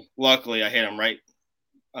 Luckily, I hit him right,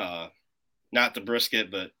 not the brisket,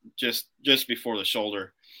 but just before the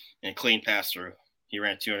shoulder, and clean pass through. He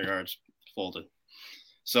ran 200 yards, folded.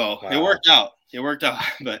 So wow. It worked out.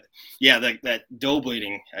 But yeah, that doe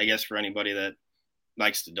bleeding, I guess for anybody that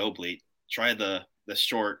likes to doe bleed, try the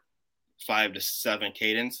short 5 to 7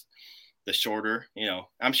 cadence, the shorter,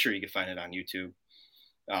 I'm sure you can find it on YouTube.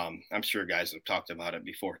 I'm sure guys have talked about it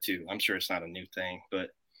before too. I'm sure it's not a new thing,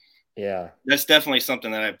 but yeah, that's definitely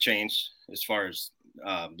something that I've changed as far as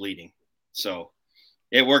bleeding. So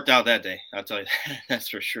it worked out that day. I'll tell you that. That's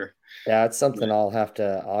for sure. Yeah, it's something I'll have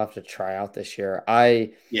to try out this year.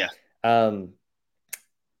 I find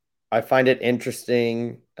it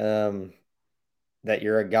interesting that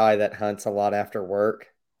you're a guy that hunts a lot after work.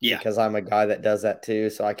 Yeah. Because I'm a guy that does that too,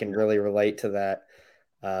 so I can really relate to that.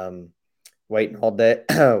 Waiting all day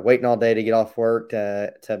to get off work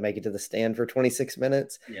to make it to the stand for 26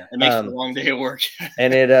 minutes. Yeah, it makes it a long day of work.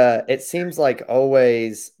 And it seems like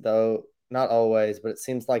always, though, not always, but it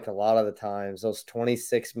seems like a lot of the times those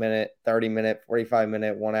 26-minute, 30-minute,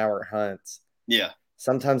 45-minute, 1 hour hunts. Yeah.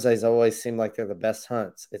 Sometimes they always seem like they're the best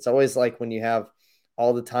hunts. It's always like when you have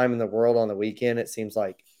all the time in the world on the weekend, it seems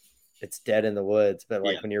like it's dead in the woods. But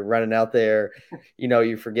like when you're running out there,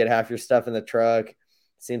 you forget half your stuff in the truck. It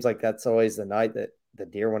seems like that's always the night that the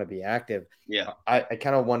deer want to be active. Yeah. I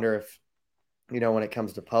kind of wonder if, when it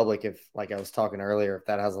comes to public, if like I was talking earlier, if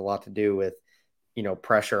that has a lot to do with,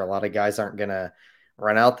 pressure. A lot of guys aren't going to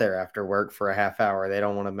run out there after work for a half hour. They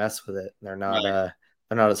don't want to mess with it. They're not, they're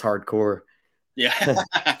not as hardcore. Yeah.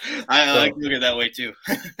 I like to look at it that way too.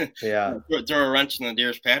 Yeah. Throw a wrench in the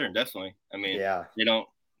deer's pattern. Definitely. I mean, yeah, they're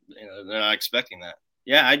not expecting that.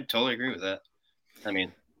 Yeah. I totally agree with that. I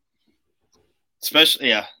mean,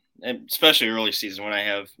 especially early season when I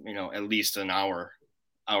have, at least an hour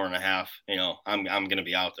and a half, I'm going to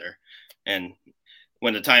be out there. And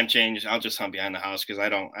when the time changes, I'll just hunt behind the house because I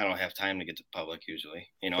don't have time to get to public usually.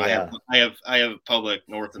 I have public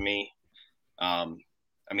north of me. I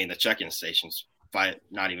mean, the check-in station's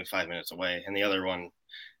not even 5 minutes away, and the other one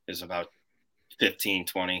is about 15,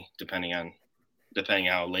 20, depending on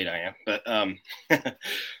how late I am. But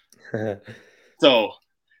so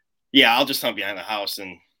yeah, I'll just hunt behind the house.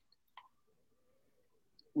 And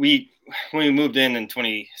when we moved in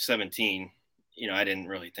 2017, I didn't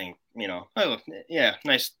really think, oh yeah,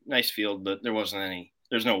 nice field, but there's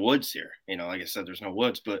no woods here. Like I said, there's no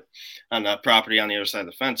woods, but on the property on the other side of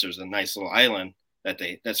the fence, there's a nice little island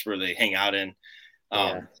that's where they hang out in.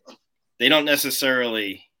 They don't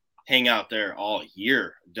necessarily hang out there all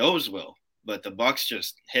year. Does will, but the bucks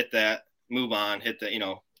just hit that, move on, hit that,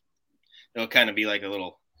 it'll kind of be like a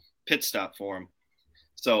little pit stop for them.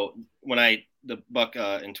 So when the buck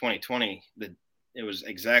in 2020, it was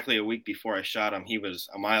exactly a week before I shot him. He was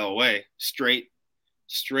a mile away, straight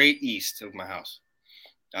east of my house.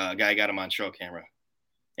 A guy got him on trail camera.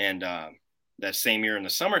 And that same year in the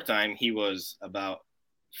summertime, he was about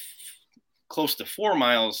close to 4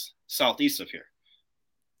 miles southeast of here.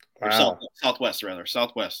 Wow. Or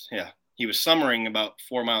southwest. Yeah. He was summering about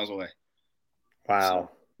 4 miles away. Wow.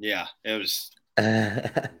 So, yeah, it was.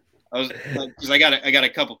 Because I got a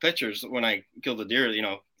couple pictures when I killed the deer.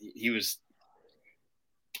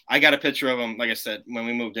 I got a picture of him. Like I said, when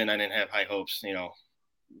we moved in, I didn't have high hopes.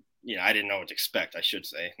 I didn't know what to expect. I should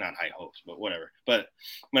say, not high hopes, but whatever. But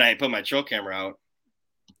when I put my trail camera out,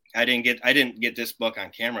 I didn't get this buck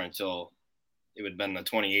on camera until it would have been the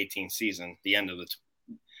 2018 season, the end of the.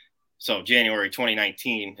 So January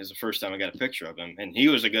 2019 is the first time I got a picture of him, and he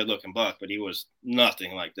was a good looking buck, but he was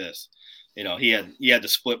nothing like this. He had the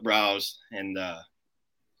split brows and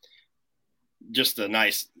just a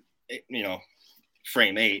nice,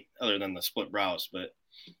 frame 8, other than the split brows, but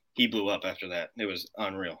he blew up after that. It was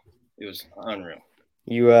unreal. It was unreal.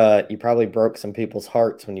 You probably broke some people's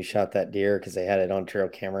hearts when you shot that deer because they had it on trail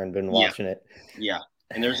camera and been watching it. Yeah.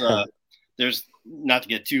 And there's not to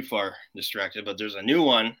get too far distracted, but there's a new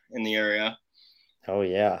one in the area. Oh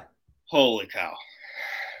yeah. Holy cow.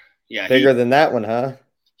 Yeah. Bigger than that one, huh?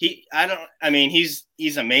 He's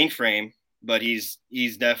a mainframe, but he's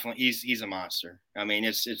definitely he's a monster. I mean,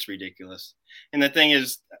 it's ridiculous. And the thing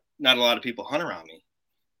is, not a lot of people hunt around me.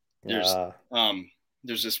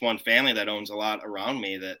 There's this one family that owns a lot around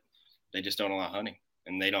me that they just don't allow hunting,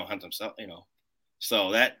 and they don't hunt themselves,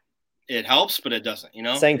 So that it helps, but it doesn't,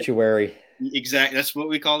 Sanctuary. Exactly. That's what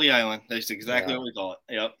we call the island. That's exactly what we call it.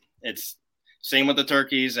 Yep. It's same with the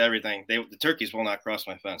turkeys, everything. The turkeys will not cross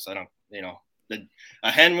my fence. I don't,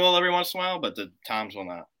 a hen will every once in a while, but the toms will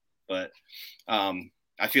not. But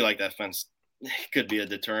I feel like that fence could be a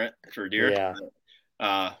deterrent for deer. Yeah.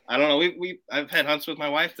 I don't know. I've had hunts with my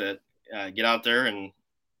wife that get out there and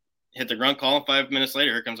hit the grunt call, and 5 minutes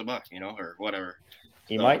later, here comes a buck, or whatever.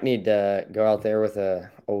 You might need to go out there with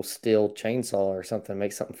a old steel chainsaw or something,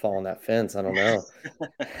 make something fall on that fence. I don't know.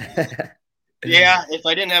 Yeah, if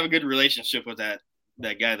I didn't have a good relationship with that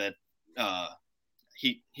guy that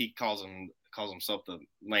he calls himself the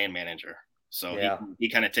land manager. So yeah. he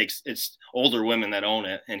kind of takes, it's older women that own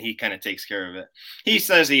it, and he kind of takes care of it. He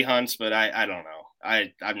says he hunts, but I don't know.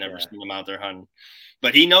 I've never seen him out there hunting,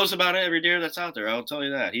 but he knows about it, every deer that's out there. I'll tell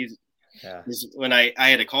you that. He's when I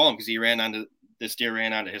had to call him because this deer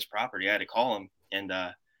ran onto his property. I had to call him, and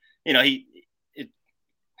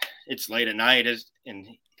it's late at night, and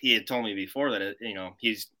he had told me before that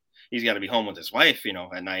he's got to be home with his wife,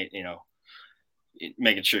 at night,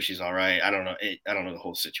 making sure she's all right. I don't know the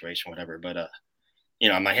whole situation, whatever, but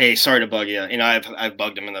I'm like, hey, sorry to bug you. I've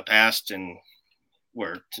bugged him in the past, and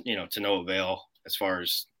where to no avail as far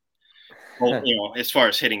as as far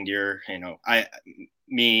as hitting deer.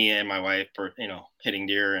 Me and my wife were hitting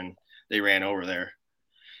deer, and they ran over there.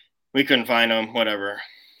 We couldn't find them, whatever.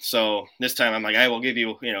 So this time I'm like, I will give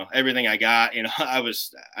you, everything I got. I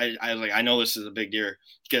was like, I know this is a big deer,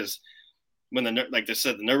 because when like they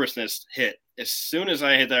said, the nervousness hit as soon as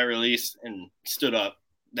I hit that release and stood up.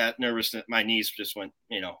 That nervousness, my knees just went,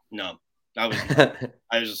 numb. I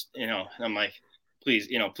was, I'm like,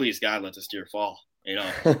 please God, let this deer fall,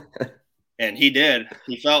 And he did.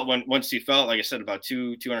 He felt once he felt, like I said, about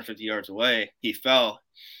 250 yards away, he fell.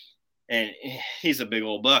 And he's a big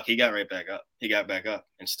old buck. He got right back up. He got back up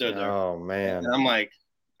and stood there. Oh, man. And I'm like,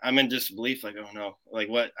 I'm in disbelief. Like, oh, no. Like,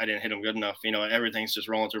 what? I didn't hit him good enough. Everything's just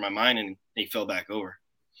rolling through my mind, and he fell back over.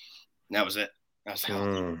 And that was it. I was like,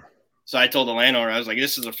 oh. So I told the landowner, I was like,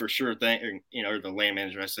 this is a for sure thing. Or the land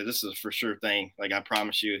manager, I said, this is a for sure thing. Like, I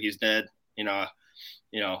promise you, he's dead.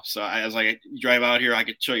 So I was like, you drive out here, I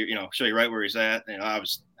could show you right where he's at. I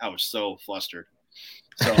was so flustered.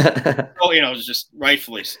 So, it was just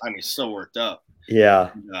rightfully, so worked up.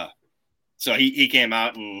 Yeah. And, so he came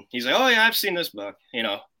out, and he's like, oh yeah, I've seen this buck,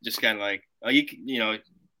 just kind of like, oh, you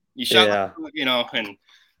shot,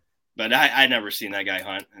 but I never seen that guy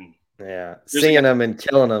hunt. And yeah, seeing them and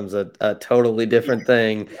killing them's a totally different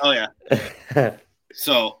thing. Oh yeah.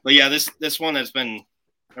 So, but yeah, this one that's been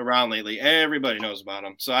around lately, everybody knows about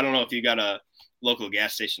him. So I don't know if you got a local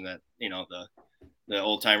gas station that, the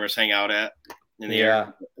old timers hang out at. In the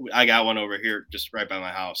area. I got one over here just right by my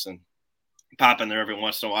house, and pop in there every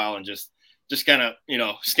once in a while and just kind of,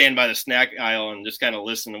 stand by the snack aisle and just kind of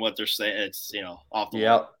listen to what they're saying. It's, off the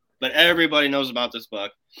wall. But everybody knows about this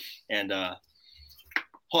buck, and I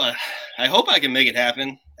hope I can make it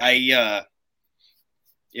happen. It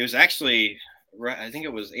was actually, I think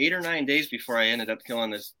it was 8 or 9 days before I ended up killing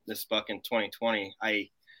this buck in 2020. I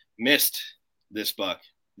missed this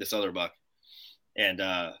other buck, and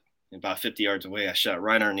about 50 yards away, I shot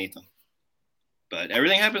right underneath him. But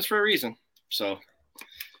everything happens for a reason. So,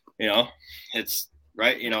 it's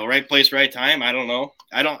right, right place, right time. I don't know.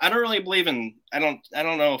 I don't really believe in, I don't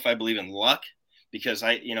know if I believe in luck, because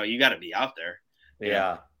you got to be out there.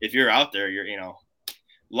 Yeah. If you're out there, you're,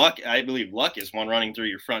 luck. I believe luck is one running through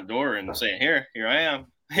your front door and saying, here I am.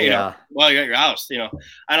 Well, you're at your house.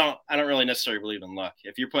 I don't really necessarily believe in luck.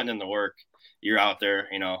 If you're putting in the work, you're out there,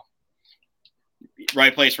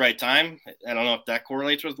 right place, right time. I don't know if that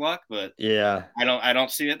correlates with luck, but yeah, I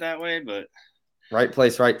don't see it that way. But right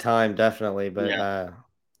place, right time, definitely. But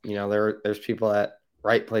there's people that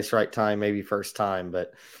right place, right time, maybe first time,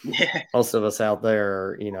 but Yeah. most of us out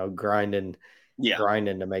there are, grinding, Yeah.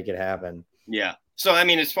 grinding to make it happen. Yeah. So I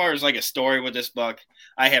mean, as far as like a story with this buck,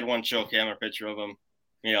 I had one show camera picture of him,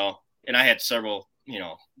 and I had several,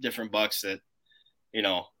 different bucks that,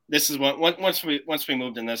 this is when once we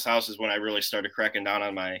moved in this house is when I really started cracking down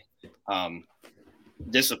on my um,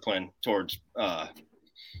 discipline towards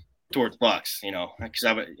bucks, because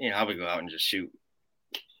I would go out and just shoot,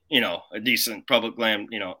 a decent public glam,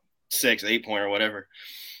 6, 8 point or whatever.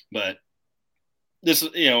 But this,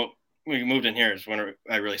 we moved in here is when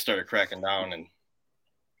I really started cracking down, and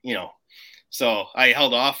you know, so I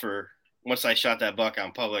held off for once I shot that buck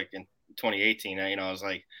on public in 2018. I was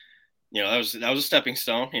like, that was a stepping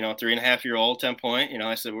stone. 3.5-year-old 10 point.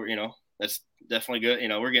 I said, that's definitely good.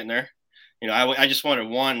 We're getting there. I just wanted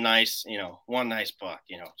one nice buck.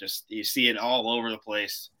 Just you see it all over the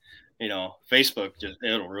place. Facebook just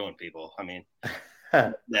it'll ruin people. I mean,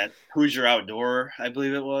 that Hoosier Outdoor, I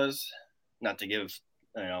believe it was, not to give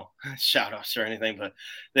shout outs or anything, but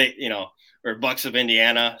they or Bucks of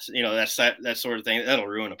Indiana, that sort of thing, that'll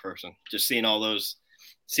ruin a person. Just seeing all those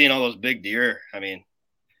big deer. I mean,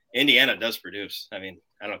 Indiana does produce. I mean,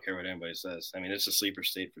 I don't care what anybody says. I mean, it's a sleeper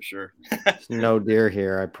state for sure. No deer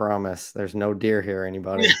here, I promise. There's no deer here,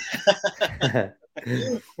 anybody.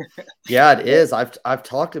 Yeah, it is. I've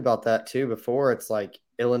talked about that too before. It's like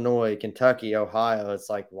Illinois, Kentucky, Ohio. It's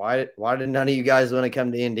like why did none of you guys want to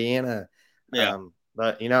come to Indiana? Yeah.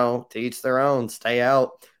 But to each their own. Stay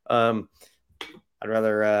out. I'd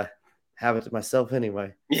rather have it to myself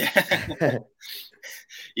anyway. Yeah.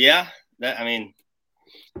 Yeah. I mean,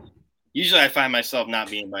 usually I find myself not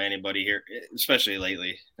being by anybody here, especially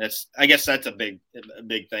lately. I guess that's a big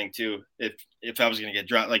thing too. If I was going to get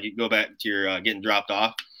dropped, like you go back to your getting dropped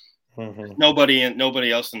off,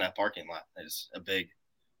 nobody else in that parking lot is a big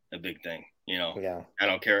thing. Yeah. I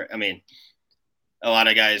don't care. I mean, a lot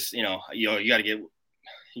of guys, you got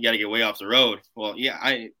to get way off the road. Well,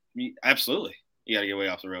 yeah, absolutely, you got to get way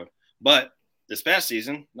off the road. But this past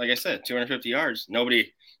season, like I said, 250 yards,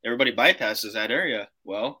 everybody bypasses that area.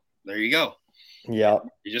 Well, there you go. Yeah.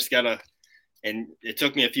 You just gotta, and it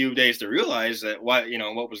took me a few days to realize that what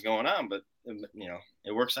was going on, but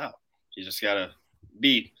it works out. You just gotta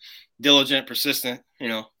be diligent, persistent,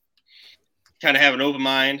 kind of have an open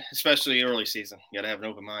mind, especially early season. You gotta have an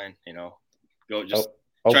open mind, go just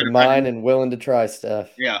open mind and willing to try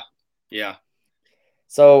stuff. Yeah. Yeah.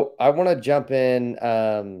 So I want to jump in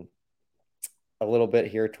a little bit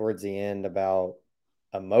here towards the end about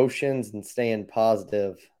emotions and staying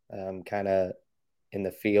positive, kind of in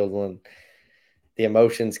the field when the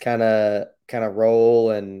emotions kind of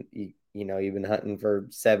roll, and you've been hunting for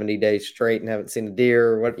 70 days straight and haven't seen a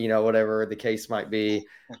deer, or whatever the case might be.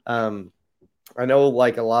 I know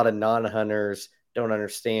like a lot of non-hunters don't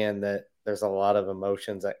understand that there's a lot of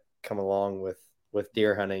emotions that come along with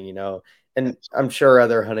deer hunting, and I'm sure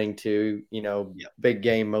other hunting too, big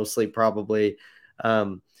game mostly probably.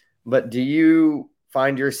 But do you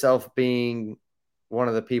find yourself being one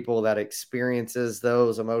of the people that experiences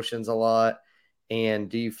those emotions a lot? And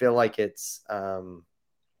do you feel like it's kind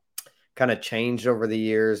of changed over the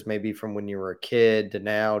years, maybe from when you were a kid to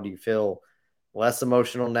now? Do you feel less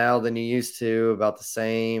emotional now than you used to, about the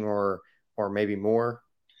same, or maybe more?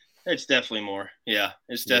 It's definitely more. Yeah.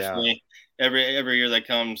 It's definitely every year that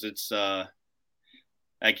comes, it's I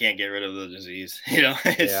can't get rid of the disease.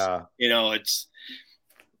 It's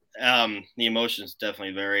the emotions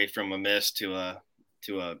definitely vary from a miss to a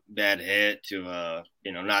bad hit to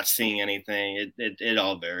not seeing anything. It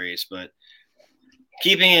all varies, but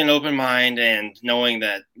keeping an open mind and knowing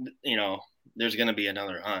that there's going to be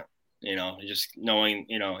another hunt. Just knowing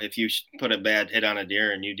if you put a bad hit on a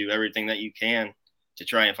deer and you do everything that you can to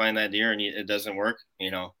try and find that deer and it doesn't work,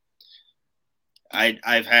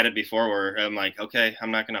 I've had it before where I'm like, okay,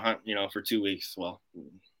 I'm not going to hunt, for 2 weeks. Well,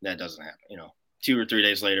 that doesn't happen. 2 or 3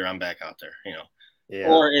 days later, I'm back out there, Yeah.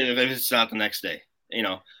 Or if it's not the next day,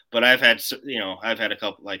 but I've had a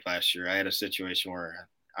couple, like last year, I had a situation where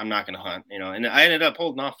I'm not going to hunt, and I ended up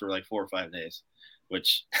holding off for like 4 or 5 days,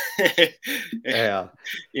 which, yeah,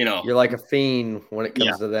 you're like a fiend when it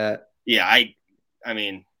comes to that. Yeah. I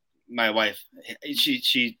mean, my wife,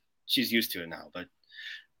 she's used to it now, but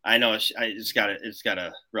I know it's got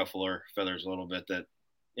to ruffle her feathers a little bit that,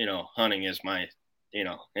 hunting is my,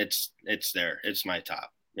 it's there. It's my top,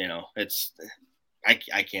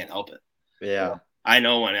 I can't help it. Yeah. I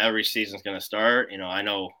know when every season's going to start, I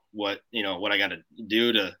know what I got to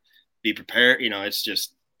do to be prepared.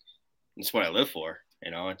 It's what I live for.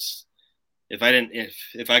 It's, if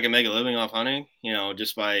I can make a living off hunting,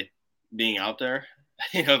 just by being out there,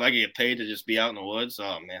 if I could get paid to just be out in the woods,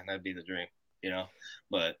 oh man, that'd be the dream,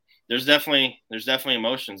 But there's definitely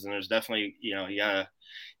emotions, and there's definitely, you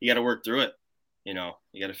gotta work through it. You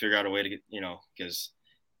gotta figure out a way to get, because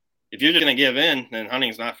if you're just gonna give in, then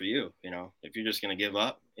hunting's not for you. If you're just gonna give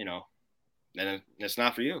up, then it's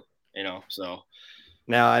not for you. So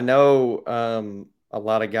Now I know a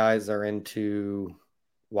lot of guys are into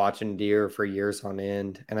watching deer for years on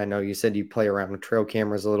end, and I know you said you play around with trail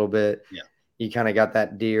cameras a little bit. yeah, You kind of got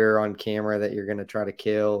that deer on camera that you're going to try to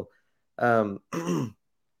kill. Um,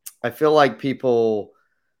 I feel like people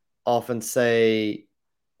often say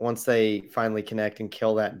once they finally connect and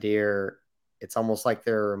kill that deer, it's almost like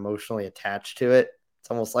they're emotionally attached to it.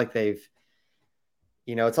 It's almost like it's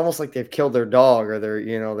almost like they've killed their dog or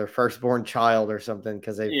their firstborn child or something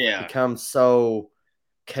because they've yeah, become so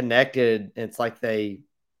connected. It's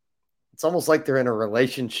almost like they're in a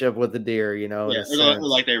relationship with the deer, in yeah. a Or sense.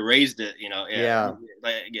 like they raised it. Yeah, Yeah.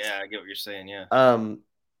 yeah. I get what you're saying. Yeah, Um,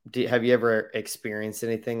 have you ever experienced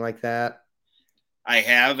anything like that? I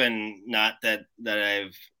have, and not that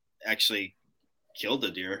I've actually killed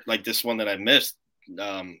a deer like this one that I missed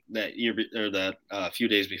that year or that few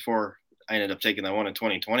days before I ended up taking that one in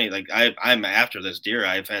 2020. Like I'm after this deer.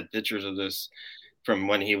 I've had pictures of this from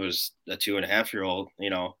when he was a 2.5-year-old,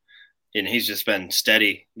 and he's just been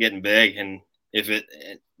steady getting big. And if it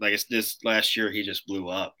like it's this last year, he just blew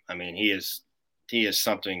up. I mean, he is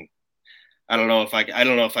something. I don't know if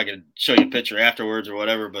I could show you a picture afterwards or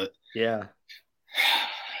whatever, but Yeah.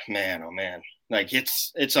 man, oh man, like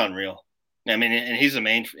it's unreal. I mean, and he's a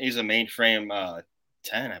mainframe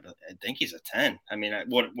 10. I think he's a 10. I mean,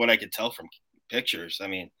 what I could tell from pictures. I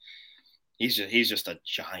mean, he's just a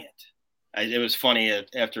giant. It was funny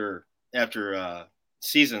after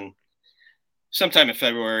season, sometime in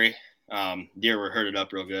February, deer were herded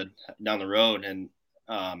up real good down the road, and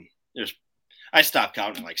there's I stopped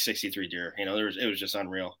counting like 63 deer. It was just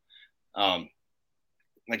unreal. Um,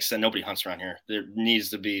 like I said, nobody hunts around here. There needs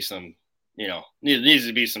to be some, needs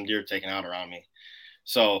to be some deer taken out around me.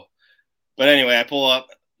 So, but anyway, I pull up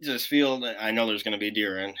to this field. I know there's going to be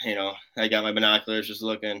deer in. I got my binoculars just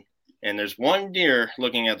looking, and there's one deer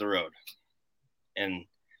looking at the road, and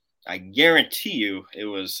I guarantee you it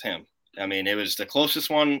was him. I mean, it was the closest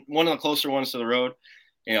one of the closer ones to the road.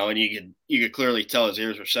 And you could clearly tell his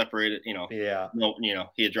ears were separated. Yeah. No,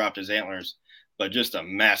 he had dropped his antlers, but just a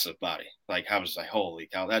massive body. Like I was like, holy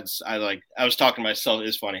cow! I was talking to myself.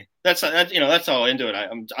 It's funny. That's how into it.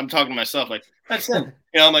 I'm talking to myself like that's him.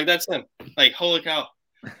 I'm like that's him. Like holy cow!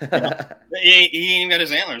 He ain't got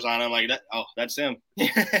his antlers on. I'm like that. Oh, that's him.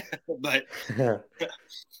 but but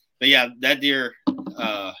yeah, that deer.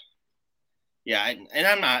 Yeah, and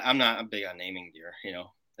I'm not big on naming deer.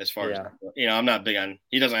 As far as I'm not big on.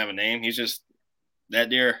 He doesn't have a name. He's just that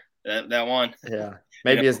deer. That one. Yeah.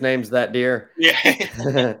 Maybe his name's that deer.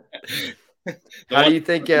 Yeah. How do you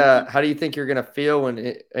think you're gonna feel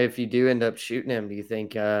if you do end up shooting him? Do you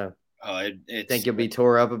think think you'll be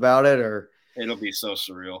tore up about it, or it'll be so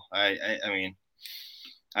surreal? I mean,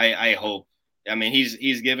 I hope. I mean,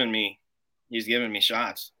 he's given me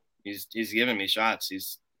shots. He's given me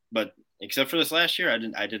shots. But except for this last year,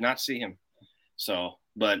 I did not see him. So,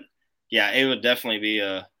 but yeah, it would definitely be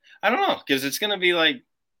I don't know, because it's gonna be like,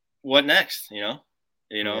 what next? Yeah.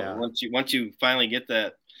 Once you finally get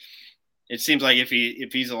that, it seems like if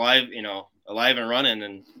he's alive, alive and running,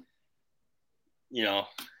 and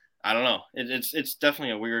I don't know. It's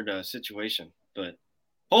definitely a weird situation, but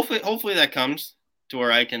hopefully that comes to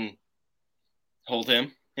where I can hold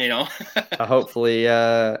him. Hopefully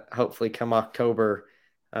come October,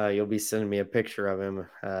 you'll be sending me a picture of him.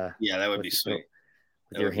 Yeah, that would be sweet.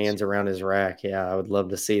 With your hands around his rack. Yeah, I would love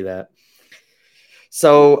to see that.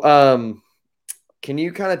 So, can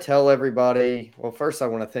you kind of tell everybody? Well, first, I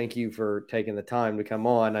want to thank you for taking the time to come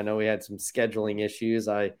on. I know we had some scheduling issues.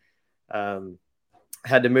 I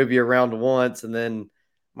had to move you around once, and then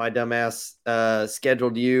my dumbass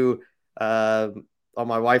scheduled you on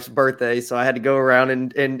my wife's birthday, so I had to go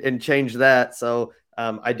around and change that. So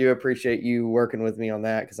I do appreciate you working with me on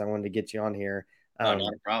that because I wanted to get you on here. Not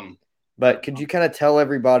a problem. But could you kind of tell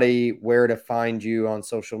everybody where to find you on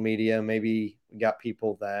social media? Maybe we got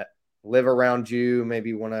people that live around you,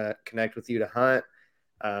 maybe want to connect with you to hunt.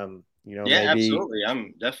 Yeah, maybe... absolutely.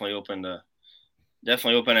 I'm definitely open to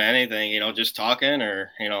anything. Just talking,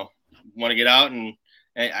 or want to get out. And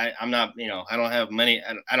I'm not, I don't have many.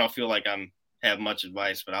 I don't feel like have much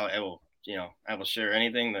advice, but I will share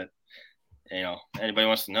anything that anybody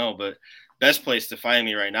wants to know. But best place to find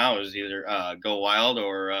me right now is either Go Wild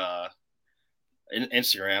or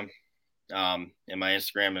Instagram. And my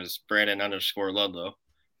Instagram is Brandon _Ludlow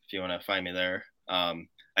if you want to find me there.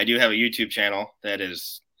 I do have a YouTube channel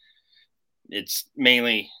it's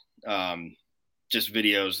mainly just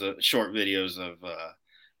videos, short videos of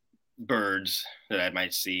birds that I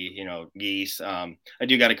might see, geese. I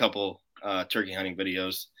do got a couple turkey hunting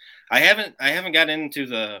videos. I haven't got into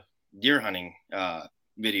the deer hunting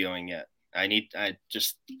videoing yet. I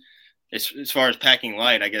just as far as packing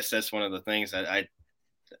light, I guess that's one of the things that I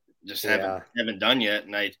just haven't done yet.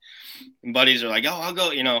 And buddies are like, oh, I'll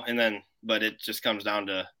go, but it just comes down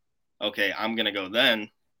to, okay, I'm gonna go then.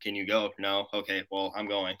 Can you go? No. Okay, well, I'm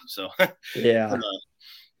going. So yeah.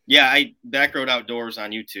 Yeah, I Backroad Outdoors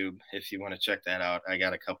on YouTube. If you want to check that out, I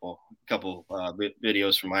got a couple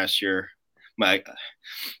videos from last year. My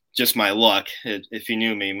luck. If you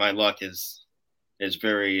knew me, my luck is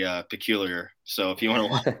very peculiar. So if you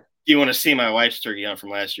want to see my wife's turkey hunt from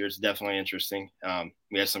last year, it's definitely interesting.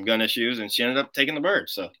 We had some gun issues, and she ended up taking the bird.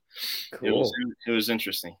 So cool. It was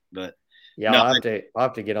interesting. But yeah, I'll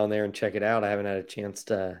have to get on there and check it out. I haven't had a chance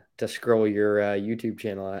to scroll your YouTube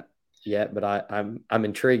channel yet, but I'm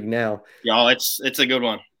intrigued now. Yeah, it's a good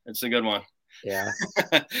one. It's a good one. Yeah.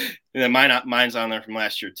 And then mine's on there from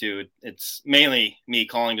last year too. It's mainly me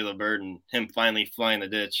calling to the bird and him finally flying the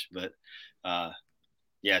ditch. But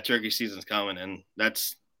yeah, turkey season's coming, and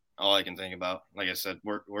that's all I can think about. Like I said,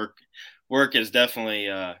 work is definitely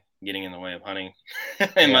getting in the way of hunting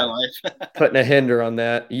in my life. Putting a hinder on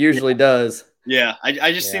that usually does. Yeah,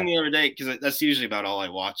 I just seen the other day, because that's usually about all I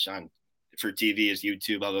watch for TV is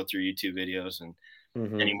YouTube. I'll go through YouTube videos, and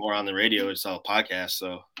anymore on the radio, it's all podcasts.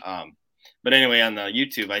 So, but anyway, on the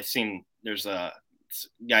YouTube, I've seen there's a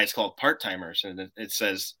guys called Part Timers, and it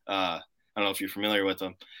says, I don't know if you're familiar with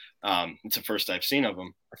them. It's the first I've seen of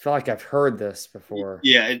them. I feel like I've heard this before.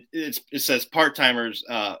 Yeah, it says Part Timers,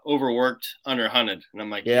 overworked, underhunted, and I'm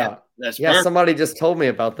like, yeah, that's perfect. Somebody just told me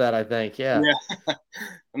about that. I think, yeah.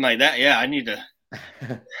 I'm like that. Yeah, I need to.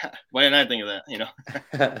 Why didn't I think of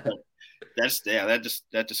that?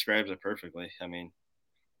 That describes it perfectly. I mean,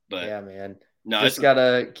 but yeah, man. No, just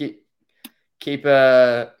gotta keep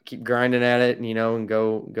grinding at it, and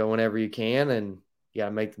go whenever you can, and you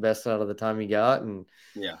gotta make the best out of the time you got, and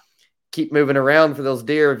keep moving around for those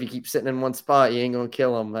deer. If you keep sitting in one spot, you ain't gonna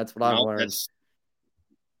kill them. That's what I've learned.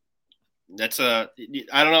 That's I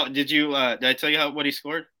don't know. Did I tell you what he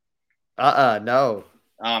scored? No.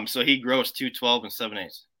 So he grossed 212 and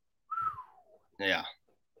 7/8. Yeah.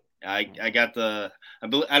 I got I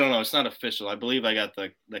don't know. It's not official. I believe I got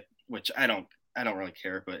the which I don't really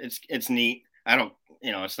care, but it's neat. I don't,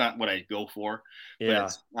 it's not what I go for. Yeah.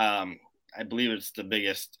 But I believe it's the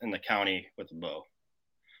biggest in the county with a bow.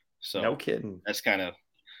 So no kidding. That's kind of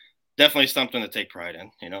definitely something to take pride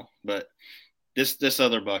in, but this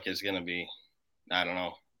other buck is going to be, I don't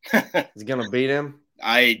know. He's going to beat him.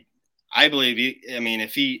 I believe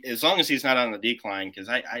as long as he's not on the decline, cause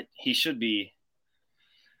he should be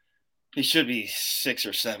 6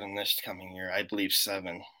 or 7 this coming year. I believe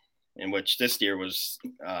 7, in which this deer was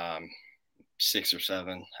 6 or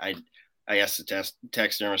 7. I asked the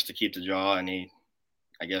taxidermist to keep the jaw, and he,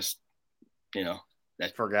 I guess,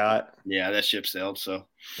 that forgot. Yeah, that ship sailed. So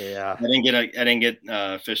yeah, I didn't get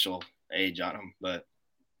official age on him, but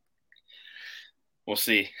we'll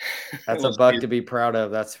see. That's a buck to be proud of.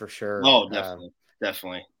 That's for sure. Oh,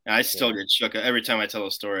 definitely. I still get shook every time I tell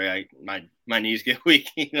a story. My knees get weak.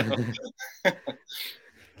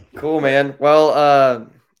 Cool, man. Well,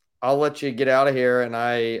 I'll let you get out of here, and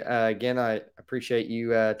I appreciate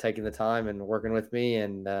you taking the time and working with me.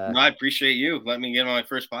 And I appreciate you letting me get on my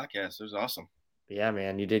first podcast. It was awesome. Yeah,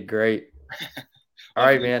 man, you did great. All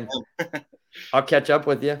right, man. I'll catch up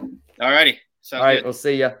with you. All righty. All right, we'll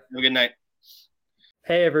see you. Have a good night.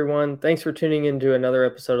 Hey, everyone. Thanks for tuning into another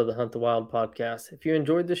episode of the Hunt the Wild podcast. If you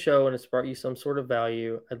enjoyed the show and it's brought you some sort of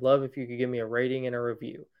value, I'd love if you could give me a rating and a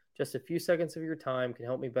review. Just a few seconds of your time can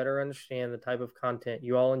help me better understand the type of content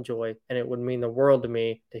you all enjoy, and it would mean the world to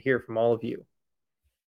me to hear from all of you.